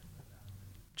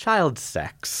child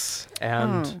sex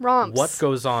and Romps. what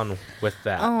goes on with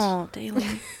that. Oh, Daily.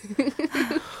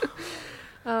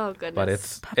 Oh, goodness. But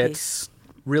it's Puppies.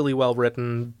 really well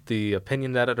written. The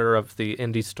opinion editor of the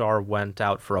Indy Star went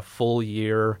out for a full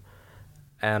year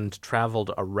and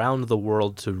traveled around the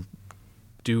world to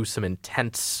do some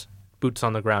intense boots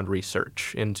on the ground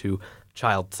research into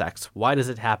child sex. Why does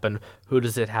it happen? Who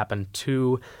does it happen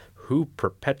to? Who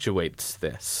perpetuates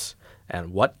this?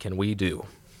 And what can we do?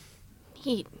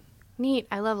 Neat.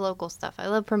 I love local stuff. I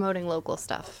love promoting local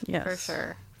stuff. Yes.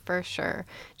 For sure.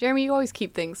 Jeremy, you always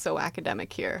keep things so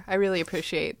academic here. I really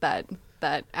appreciate that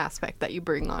aspect that you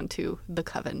bring onto the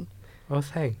Coven. Oh,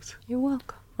 thanks. You're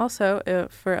welcome. Also,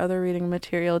 for other reading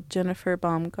material, Jennifer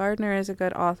Baumgardner is a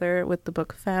good author with the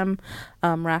book Femme.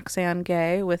 Roxane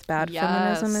Gay with Bad Yes.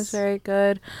 Feminism is very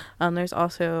good. There's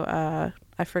also,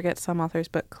 I forget some authors,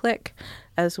 but Click,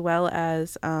 as well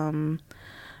as,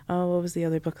 what was the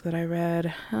other book that I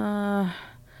read?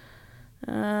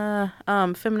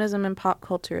 Feminism and Pop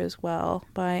Culture as well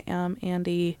by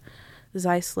Andy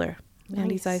Zeisler.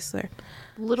 Andy Nice. Zeisler.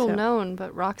 Little So- known,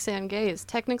 but Roxane Gay is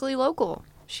technically local.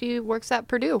 She works at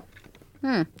Purdue.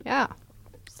 Yeah.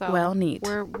 So Well, neat.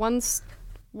 We're one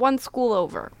school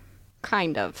over,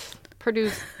 kind of.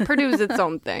 Purdue's its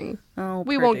own thing. Oh,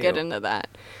 We won't get Purdue. into that,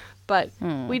 but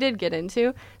we did get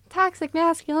into toxic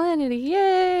masculinity.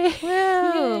 Yay!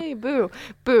 Yay! Boo!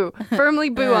 Firmly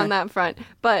boo on that front.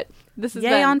 But this is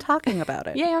Yay on talking about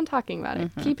it. Yay on talking about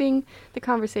it, keeping the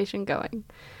conversation going.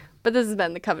 But this has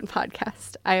been the Coven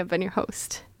Podcast. I have been your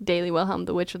host, Daily Wilhelm,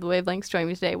 the Witch of the Wavelengths. Joining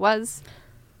me today was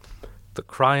The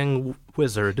crying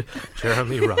wizard,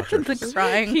 Jeremy Rogers. The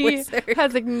crying he wizard.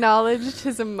 has acknowledged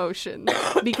his emotions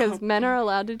because men are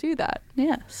allowed to do that.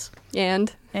 Yes.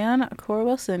 And And Cora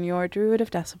Wilson, your druid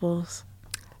of decibels.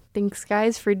 thanks,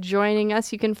 guys, for joining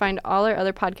us. You can find all our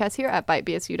other podcasts here at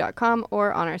bitebsu.com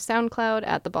or on our SoundCloud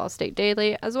at The Ball State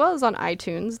Daily, as well as on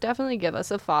iTunes. Definitely give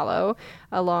us a follow,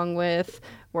 along with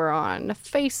we're on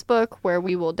Facebook, where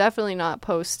we will definitely not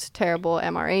post terrible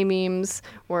MRA memes.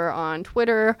 We're on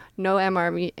Twitter, no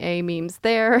MRA memes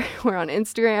there. We're on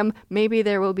Instagram. Maybe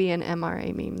there will be an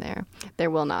MRA meme there. There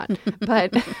will not.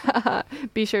 But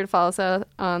be sure to follow us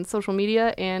on social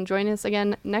media and join us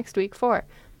again next week for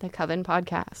the Coven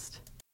Podcast.